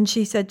 And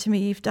she said to me,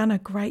 "You've done a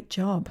great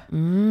job."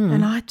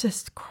 And I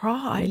just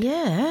cried.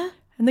 Yeah.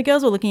 And the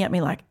girls were looking at me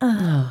like,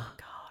 oh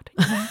God.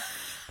 You know?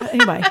 But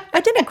anyway,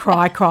 I didn't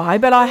cry,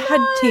 but I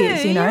had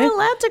tears, you know. You're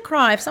allowed to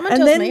cry. If someone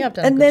tells me I've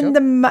done a good job. And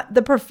then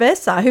the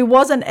professor, who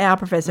wasn't our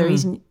professor,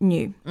 he's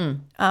new,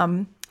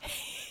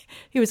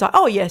 he was like,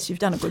 "Oh, yes, you've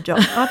done a good job."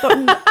 I thought,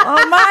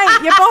 "Oh, mate,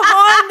 you're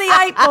behind the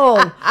 8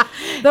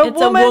 ball.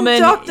 It's a woman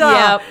doctor."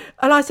 Yep.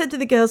 And I said to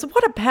the girls,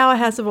 "What a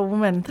powerhouse of a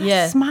woman.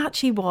 How smart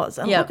she was.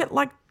 And look at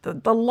like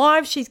the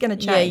lives she's going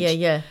to change."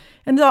 Yeah.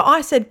 And so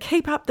I said,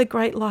 "Keep up the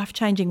great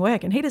life-changing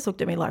work." And he just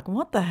looked at me like,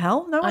 "What the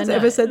hell? No one's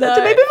ever said that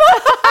to me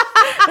before."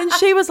 And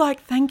she was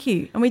like, "Thank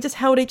you." And we just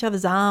held each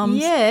other's arms.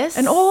 Yes.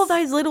 And all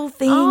those little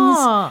things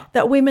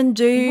that women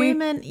do.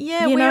 Women,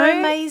 we're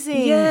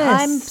amazing.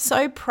 Yes. I'm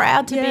so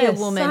proud to be a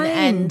woman. Same.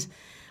 And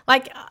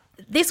like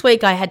this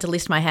week I had to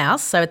list my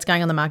house, so it's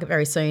going on the market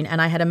very soon, and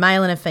I had a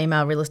male and a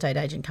female real estate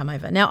agent come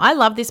over. Now, I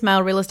love this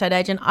male real estate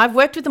agent. I've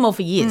worked with them all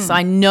for years, so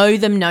I know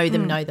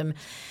them.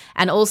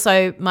 And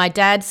also my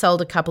dad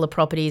sold a couple of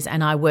properties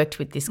and I worked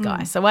with this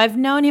guy. So I've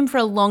known him for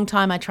a long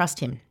time. I trust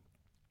him.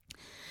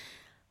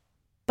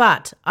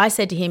 But I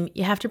said to him,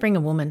 "You have to bring a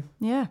woman.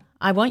 Yeah.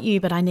 I want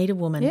you, but I need a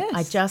woman.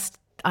 Yes.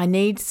 I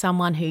need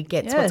someone who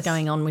gets what's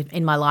going on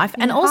in my life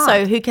and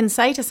also who can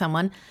say to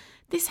someone,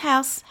 this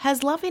house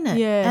has love in it."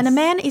 Yes. And a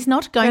man is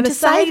not going to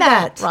say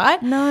that,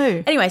 right?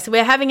 No. Anyway, so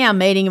we're having our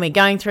meeting and we're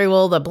going through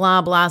all the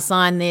blah, blah,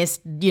 sign this,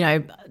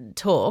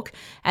 talk.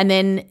 And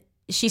then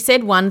she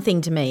said one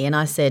thing to me and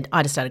I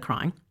just started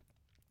crying.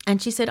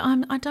 And she said,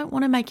 I don't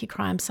want to make you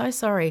cry. I'm so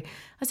sorry.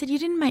 I said, "You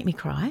didn't make me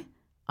cry.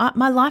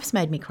 My life's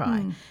made me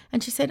cry."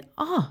 And she said,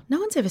 "Oh, no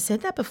one's ever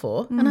said that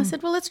before." And I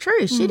said, "Well, it's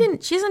true. She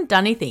hasn't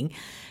done anything."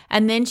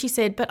 And then she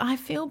said, "But I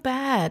feel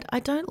bad. I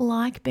don't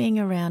like being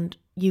around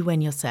you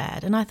when you're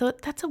sad." And I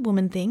thought, that's a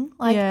woman thing.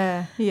 Like,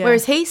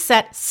 whereas he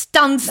sat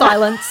stunned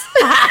silence.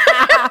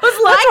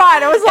 That's right.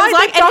 It was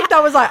like the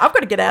doctor was like, "I've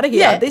got to get out of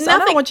here. I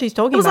don't know what she's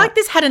talking about." It was like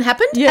this hadn't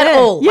happened at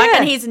all. Yeah. Like,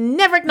 and he's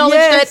never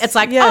acknowledged it. It's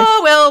like,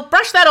 oh, well,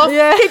 brush that off.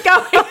 Yeah. Keep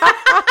going.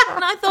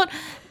 And I thought,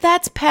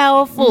 that's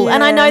powerful. Yes.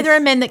 And I know there are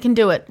men that can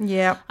do it.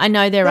 Yeah. I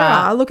know there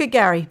are. Look at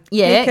Gary.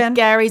 Yeah,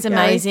 Gary's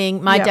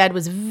amazing. My dad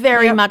was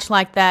very much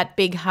like that.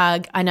 Big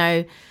hug. I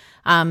know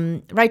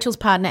Rachel's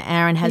partner,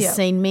 Aaron, has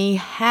seen me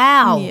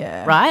howl,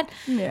 right?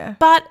 Yeah.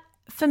 But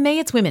for me,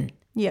 it's women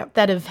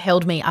that have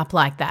held me up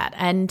like that.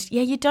 And,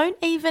 you don't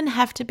even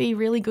have to be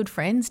really good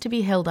friends to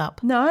be held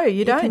up. No,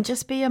 you don't. It can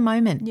just be a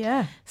moment.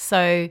 Yeah.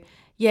 So,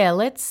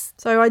 let's...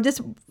 So I just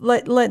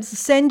let's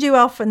send you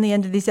off in the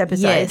end of this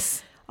episode.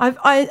 Yes.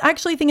 I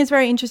actually think it's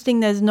very interesting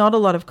there's not a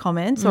lot of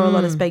comments or a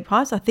lot of speak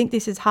pipes. I think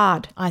this is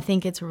hard. I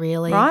think it's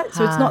really hard.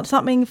 So it's not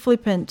something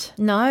flippant.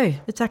 No.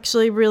 It's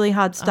actually really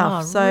hard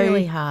stuff.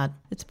 Really hard.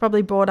 It's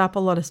probably brought up a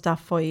lot of stuff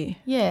for you.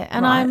 Yeah,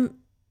 and I'm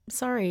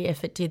sorry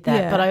if it did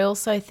that, but I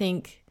also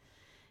think,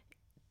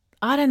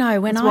 I don't know,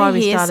 when I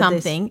hear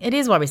something, it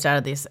is why we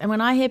started this, and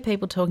when I hear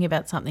people talking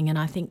about something and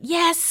I think,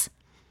 yes,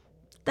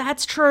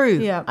 that's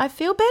true, I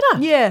feel better.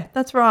 Yeah,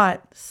 that's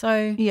right.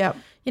 So,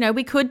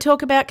 we could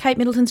talk about Kate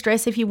Middleton's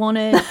dress if you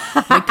wanted.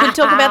 We could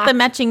talk about the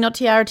matching not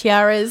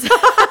tiaras.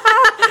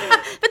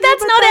 But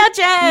that's not our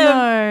jam.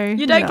 No.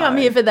 You don't come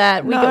here for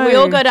that. We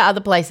all go to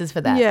other places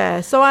for that.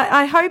 Yeah. So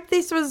I hope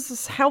this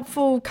was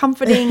helpful,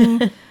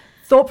 comforting,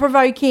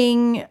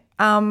 thought-provoking.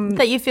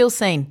 That you feel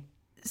seen.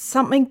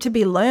 Something to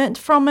be learnt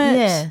from it.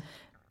 Yeah.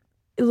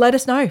 Let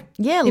us know.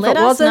 Yeah, if let it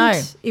us wasn't,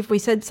 know. If we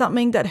said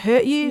something that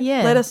hurt you,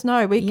 let us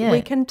know.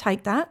 We can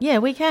take that. Yeah,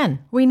 we can.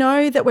 We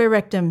know that we're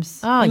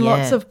rectums in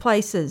lots of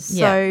places.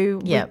 Yeah.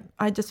 So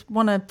I just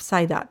want to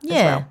say that as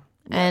well.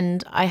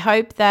 And I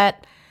hope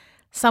that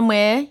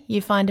somewhere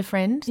you find a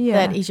friend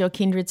that is your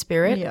kindred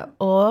spirit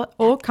or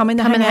come in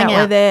the hangout.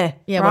 We're there.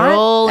 Yeah, right? we're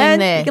all in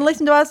and there. You can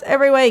listen to us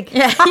every week.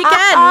 Yeah, you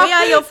can. We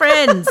are your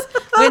friends.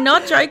 We're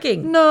not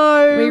joking.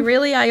 No. We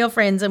really are your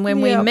friends. And when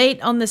we meet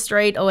on the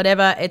street or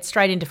whatever, it's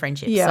straight into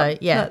friendship. So,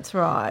 that's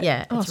right.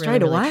 Yeah. Oh, it's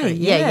straight really, away. really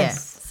true.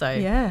 Yes.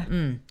 Yeah.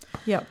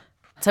 Yep.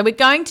 So we're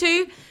going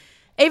to,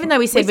 even though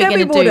we said we're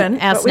going to do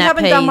our snap we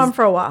haven't done one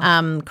for a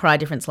while. Cry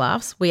difference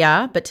laughs. We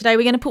are. But today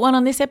we're going to put one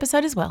on this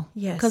episode as well.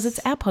 Yes. Because it's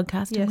our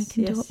podcast and we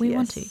can do what we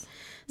want to. Yes.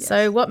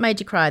 So what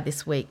made you cry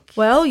this week?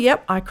 Well,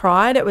 I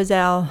cried. It was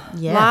our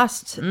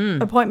last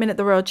appointment at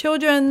the Royal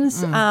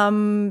Children's.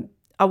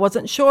 I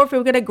wasn't sure if we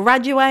were going to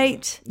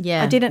graduate.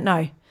 Yeah. I didn't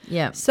know.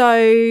 Yeah. So,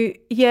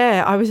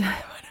 I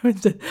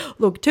was,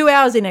 look, 2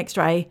 hours in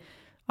X-ray,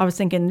 I was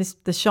thinking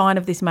the shine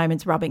of this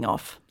moment's rubbing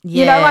off.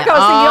 You know, like I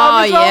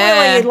was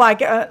thinking, I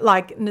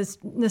was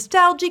really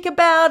nostalgic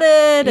about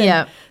it.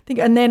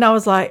 And then I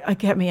was like, oh,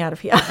 get me out of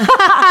here.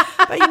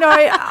 But, you know,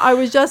 I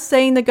was just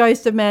seeing the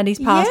ghost of Mandy's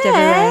past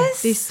everywhere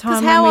this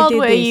time. How old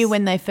were you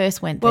when they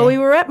first went there? Well, we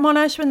were at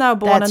Monash when they were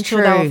born until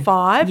they were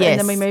 5. Yes. And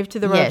then we moved to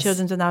the Royal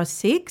Children's when they were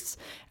 6.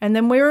 And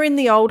then we were in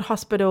the old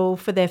hospital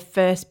for their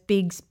first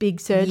big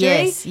surgery.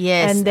 Yes.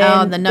 And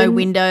then the no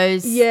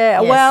windows.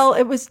 Yeah. Yes. Well,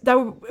 it was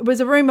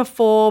a room of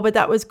 4, but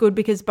that was good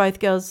because both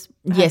girls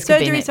had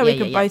surgery, so we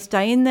could both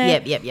stay in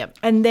there. Yep.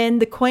 And then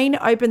the Queen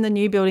opened the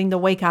new building the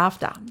week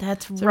after.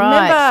 That's so right.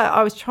 Remember,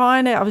 I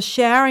was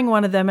showering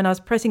one of them and I was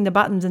pressing the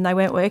buttons and they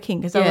weren't working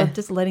because I was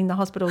just letting the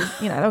hospital,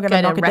 you know, they were going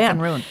to knock it down.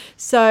 And ruin.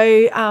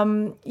 So,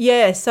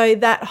 so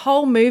that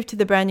whole move to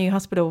the brand new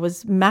hospital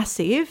was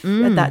massive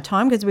at that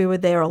time because we were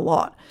there a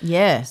lot.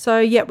 Yeah.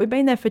 So, we've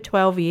been there for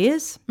 12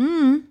 years.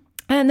 And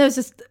there's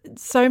just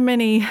so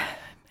many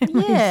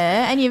memories.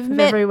 Yeah, and you've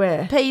met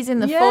everywhere. peas in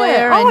the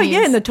foyer. Oh,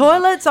 in the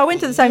toilets. I went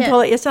to the same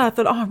toilet yesterday. I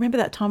thought, I remember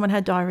that time when I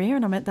had diarrhea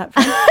and I met that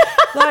friend.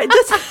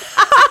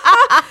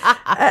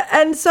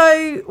 And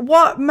so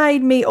what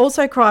made me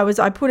also cry was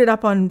I put it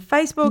up on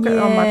Facebook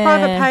on my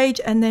private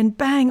page and then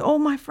bang, all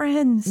my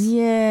friends.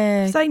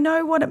 Yeah. They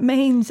know what it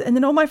means. And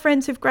then all my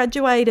friends who've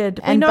graduated.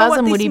 And Buzz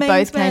and Woody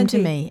both came to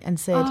me and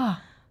said,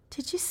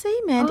 did you see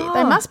Mandy?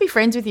 They must be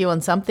friends with you on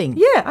something.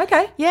 Yeah,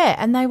 okay. Yeah,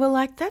 and they were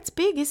like, that's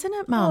big, isn't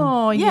it, Mum?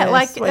 Oh, yeah.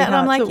 And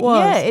I'm like,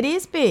 it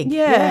is big.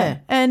 Yeah.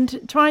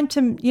 And trying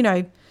to, you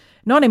know,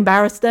 not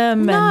embarrass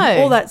them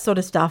and all that sort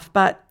of stuff.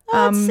 But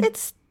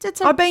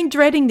I've been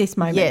dreading this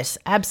moment. Yes,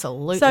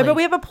 absolutely. So, but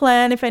we have a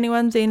plan. If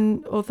anyone's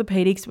in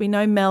orthopedics, we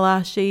know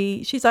Mella.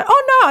 She's like,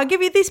 oh no, I'll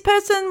give you this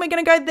person. We're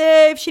going to go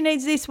there. If she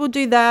needs this, we'll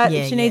do that.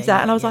 If she needs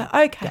that, and I was like,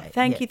 okay,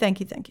 thank you.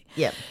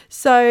 Yeah.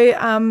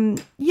 So,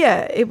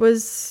 it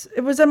was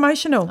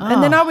emotional,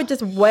 and then I would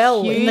just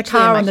well in the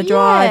car on the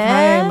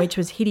drive home, which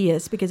was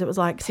hideous because it was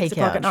like 6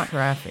 o'clock at night.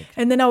 Traffic.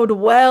 And then I would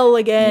well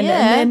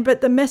again,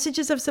 but the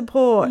messages of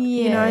support,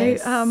 you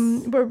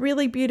know, were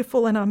really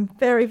beautiful, and I'm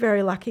very,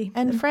 very lucky.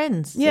 And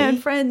friends. Yeah,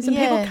 and friends and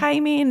people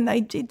came in. They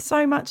did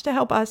so much to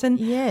help us, and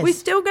we're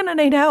still going to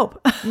need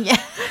help.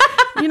 Yeah,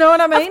 you know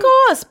what I mean? Of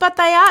course, but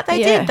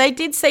they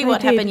did see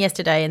what happened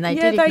yesterday, and they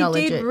did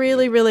acknowledge it. They did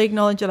really, really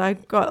acknowledge it. I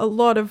got a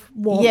lot of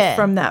warmth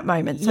from that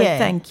moment. So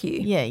thank you.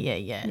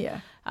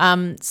 Yeah.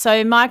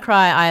 So my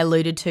cry I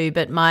alluded to,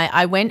 but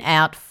I went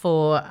out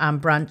for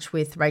brunch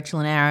with Rachel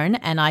and Aaron,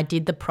 and I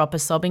did the proper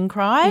sobbing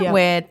cry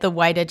where the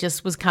waiter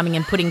just was coming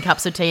and putting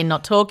cups of tea and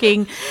not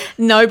talking.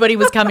 Nobody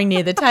was coming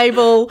near the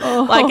table.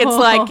 It's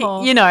like,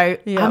 you know,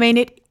 I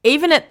mean,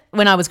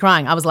 when I was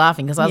crying, I was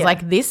laughing because I was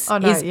like, this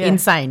is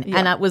insane. Yeah.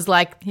 And it was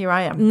like, here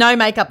I am. No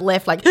makeup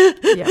left, like,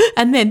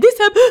 and then this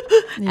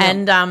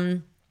happened.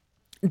 And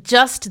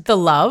just the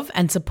love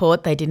and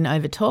support. They didn't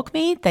overtalk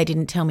me. They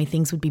didn't tell me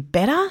things would be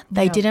better.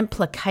 They didn't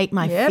placate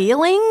my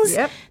feelings.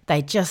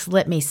 They just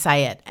let me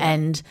say it.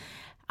 And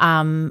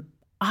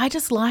I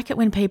just like it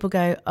when people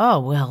go,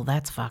 oh, well,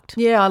 that's fucked.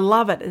 Yeah, I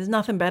love it. There's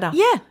nothing better.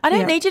 Yeah, I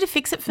don't need you to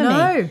fix it for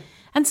me.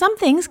 And some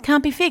things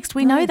can't be fixed.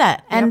 We know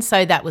that. And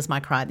so that was my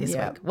cry this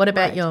week. What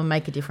about your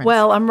Make a Difference?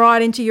 Well, I'm right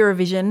into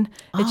Eurovision.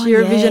 It's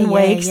Eurovision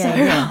week. So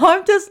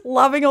I'm just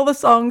loving all the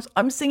songs.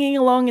 I'm singing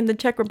along in the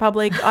Czech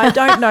Republic. I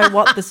don't know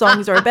what the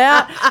songs are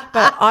about,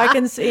 but I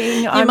can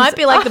sing. You might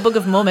be like the Book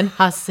of Mormon.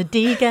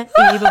 Hasadiga,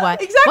 either way.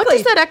 Exactly. What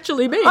does that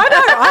actually mean? I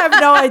know. I have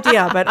no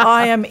idea, but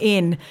I am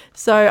in.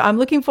 So I'm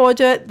looking forward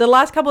to it. The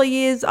last couple of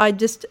years,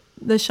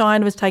 the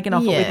shine was taken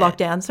off with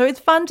lockdown. So it's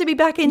fun to be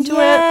back into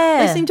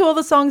it, listening to all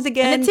the songs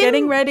again,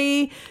 getting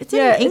ready. It's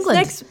in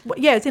England.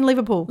 It's in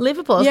Liverpool. I was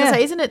going to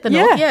say, isn't it the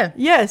north?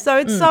 Yeah. So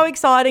it's so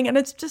exciting and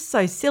it's just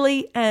so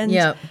silly and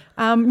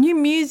new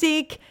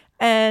music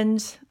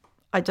and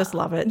I just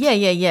love it.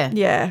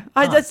 Yeah.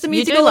 That's the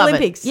musical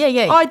Olympics.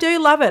 Yeah. I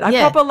do love it. I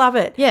proper love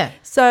it. Yeah.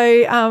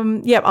 So,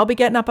 I'll be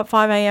getting up at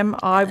 5 a.m.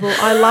 I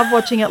love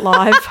watching it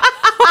live.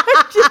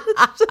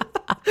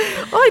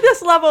 I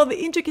just love all the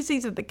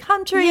intricacies of the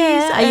countries.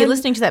 Yeah. Are you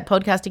listening to that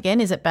podcast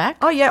again? Is it back?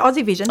 Oh, yeah,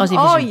 Aussie Vision.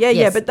 Oh,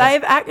 yeah. But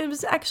it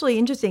was actually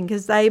interesting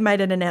because they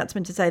made an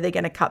announcement to say they're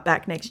going to cut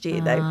back next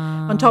year. They,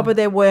 on top of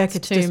their work,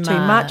 it's just too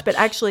much. But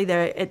actually,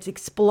 it's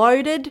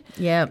exploded.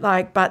 Yeah.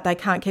 But they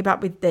can't keep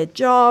up with their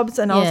jobs.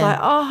 And I was like,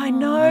 I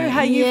know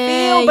how you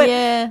feel,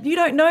 but you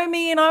don't know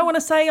me. And I want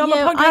to say I'm a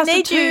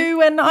podcaster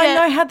too. And I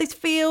know how this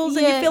feels.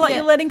 And you feel like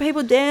you're letting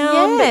people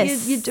down.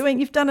 Yes. But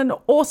you've done an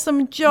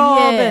awesome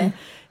job.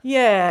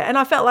 And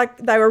I felt like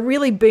they were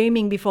really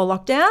booming before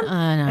lockdown.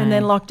 I know. And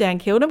then lockdown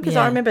killed them because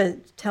I remember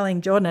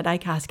telling Jordan at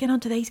ACAST, get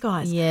onto these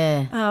guys.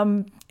 Yeah.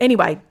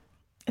 Anyway,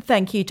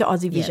 thank you to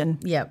Aussie Vision.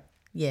 Yeah,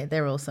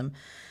 they're awesome.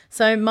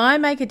 So my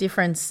Make a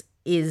Difference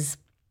is,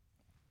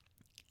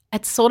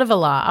 it's sort of a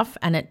laugh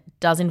and it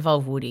does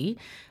involve Woody,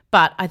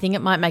 but I think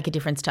it might make a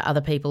difference to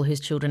other people whose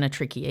children are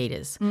tricky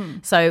eaters.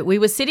 So we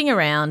were sitting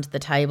around the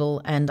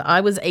table and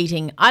I was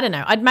eating, I don't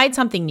know, I'd made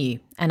something new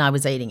and I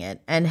was eating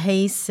it. And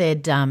he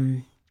said,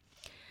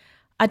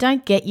 I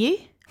don't get you.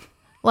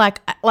 Like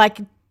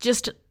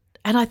just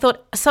And I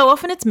thought, so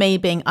often it's me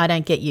being, I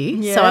don't get you.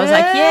 Yeah. So I was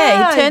like,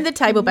 he turned the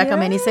table back on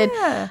me and he said,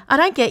 I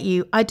don't get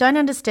you. I don't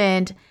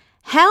understand.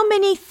 How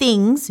many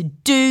things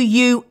do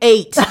you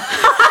eat? And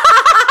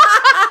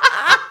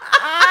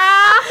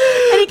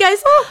he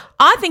goes,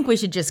 I think we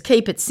should just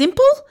keep it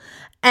simple.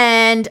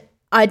 And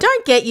I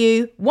don't get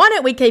you. Why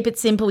don't we keep it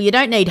simple? You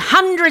don't need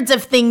hundreds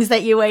of things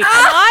that you eat. And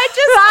I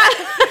just...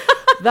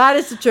 That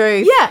is the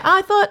truth. Yeah,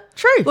 I thought,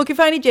 true. Look, if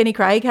only Jenny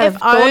Craig had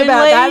thought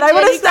about that, they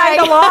would have stayed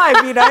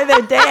alive. You know,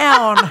 they're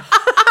down.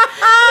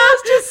 That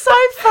was just so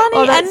funny.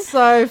 Oh, that's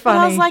so funny.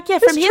 And I was like,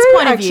 from his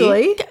point of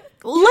view,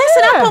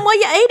 lessen up on what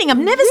you're eating. I've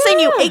never seen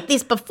you eat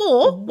this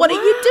before. What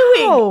are you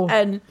doing?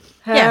 And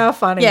how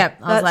funny. Yeah,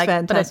 I was like,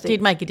 fantastic. But it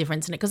did make a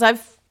difference in it because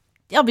I've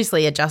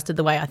obviously adjusted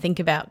the way I think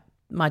about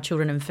my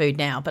children and food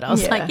now, but I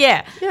was like,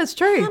 yeah, it's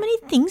true. How many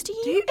things do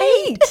you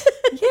eat?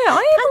 Yeah, I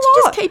eat Can't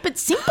you just keep it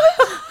simple?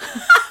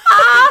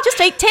 Just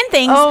eat 10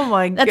 things. Oh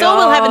my god, that's all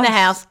we'll have in the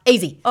house.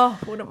 Easy. Oh,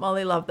 wouldn't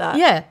Molly love that?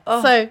 Yeah.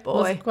 Oh, so boy.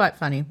 It was quite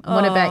funny.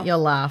 What about your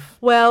laugh?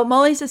 Well,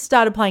 Molly's just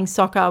started playing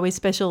soccer with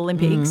Special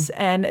Olympics,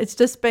 and it's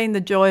just been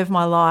the joy of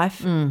my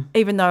life.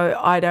 Even though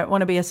I don't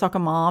want to be a soccer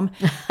mom,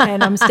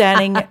 and I'm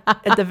standing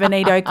at the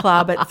Veneto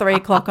Club at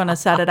 3:00 on a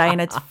Saturday,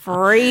 and it's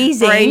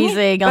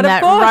freezing on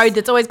that road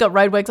that's always got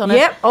roadworks on it.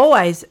 Yep,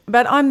 always.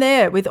 But I'm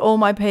there with all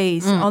my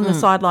peas on the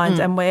sidelines,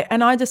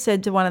 and I just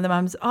said to one of the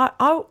mums,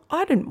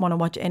 I didn't want to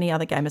watch any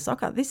other game of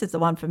soccer. This is the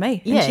one for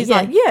me. And she's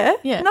like,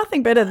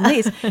 nothing better than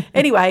this.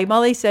 Anyway,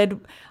 Molly said,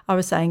 I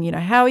was saying,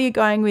 how are you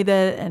going with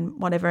it and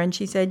whatever. And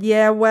she said,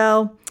 yeah,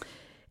 well,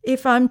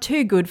 if I'm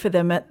too good for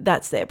them,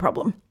 that's their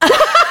problem.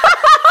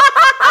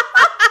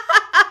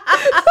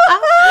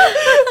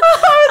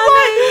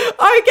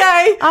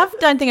 Okay. I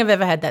don't think I've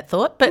ever had that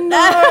thought, but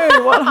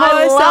no, what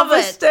high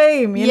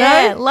self-esteem, you know?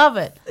 Yeah, love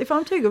it. If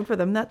I'm too good for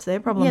them, that's their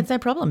problem. Yeah, it's their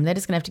problem. They're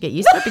just going to have to get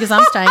used to it because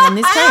I'm staying on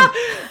this team.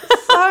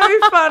 So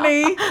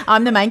funny.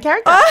 I'm the main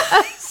character.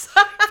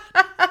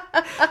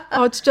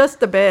 Oh, it's just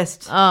the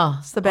best. Oh,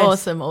 it's the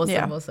best.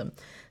 Awesome.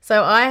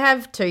 So I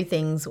have two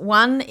things.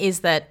 One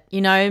is that,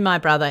 my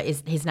brother,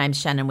 his name's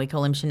Shannon. We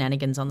call him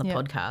Shenanigans on the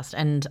podcast.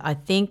 And I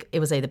think it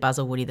was either Buzz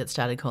or Woody that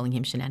started calling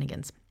him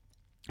Shenanigans.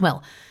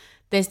 Well,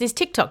 there's this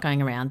TikTok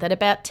going around that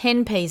about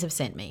 10 Ps have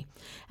sent me.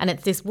 And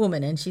it's this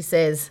woman and she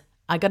says,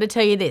 I got to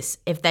tell you this,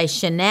 if they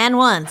shenan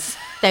once,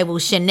 they will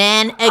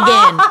shenan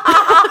again.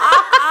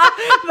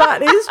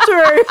 That is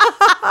true.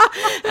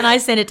 And I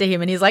sent it to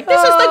him and he's like,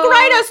 this is the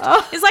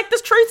greatest. He's like,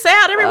 this truth's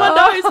out. Everyone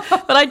knows.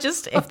 But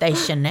if they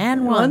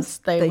shenan once,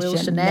 they will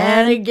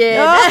shenan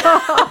again.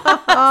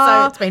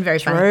 So it's been very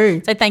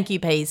funny. So thank you,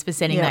 Ps, for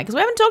sending that because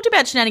we haven't talked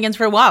about shenanigans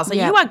for a while. So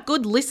you are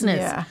good listeners.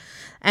 Yeah.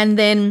 And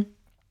then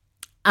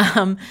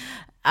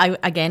I,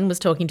 again, was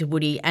talking to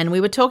Woody and we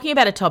were talking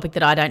about a topic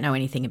that I don't know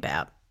anything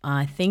about.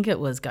 I think it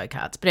was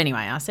go-karts. But anyway,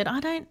 I said, I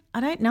don't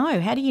know.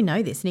 How do you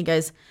know this? And he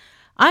goes,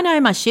 I know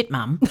my shit,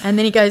 Mum. And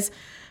then he goes,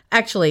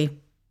 actually,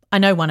 I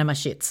know one of my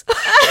shits. And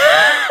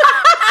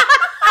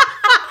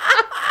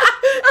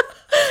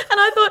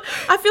I thought,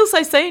 I feel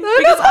so seen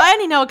because I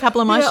only know a couple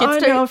of my shits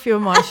too. I know a few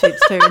of my shits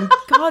too. And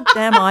God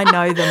damn, I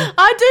know them.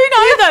 I do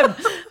know them.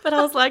 But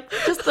I was like,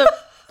 just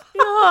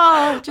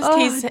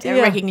his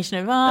recognition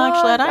of,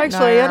 actually, I don't know.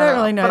 I don't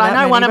really know but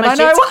I know one of my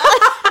shits.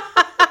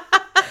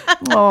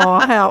 Oh,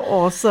 how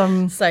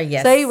awesome. So,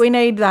 yes. See, we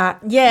need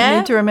that. Yeah. We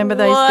need to remember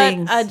those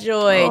things. What a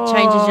joy. It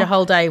changes your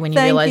whole day when you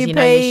realise you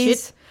know your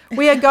shit.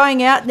 We are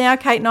going out now,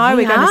 Kate and I.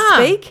 We're going to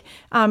speak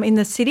in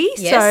the city.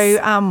 Yes.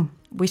 So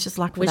wish us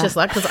luck for that. Wish us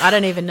luck because I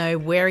don't even know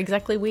where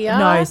exactly we are.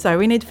 No, so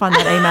we need to find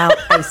that email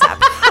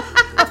ASAP.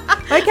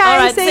 Okay, all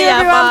right, see you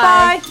everyone.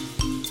 Bye.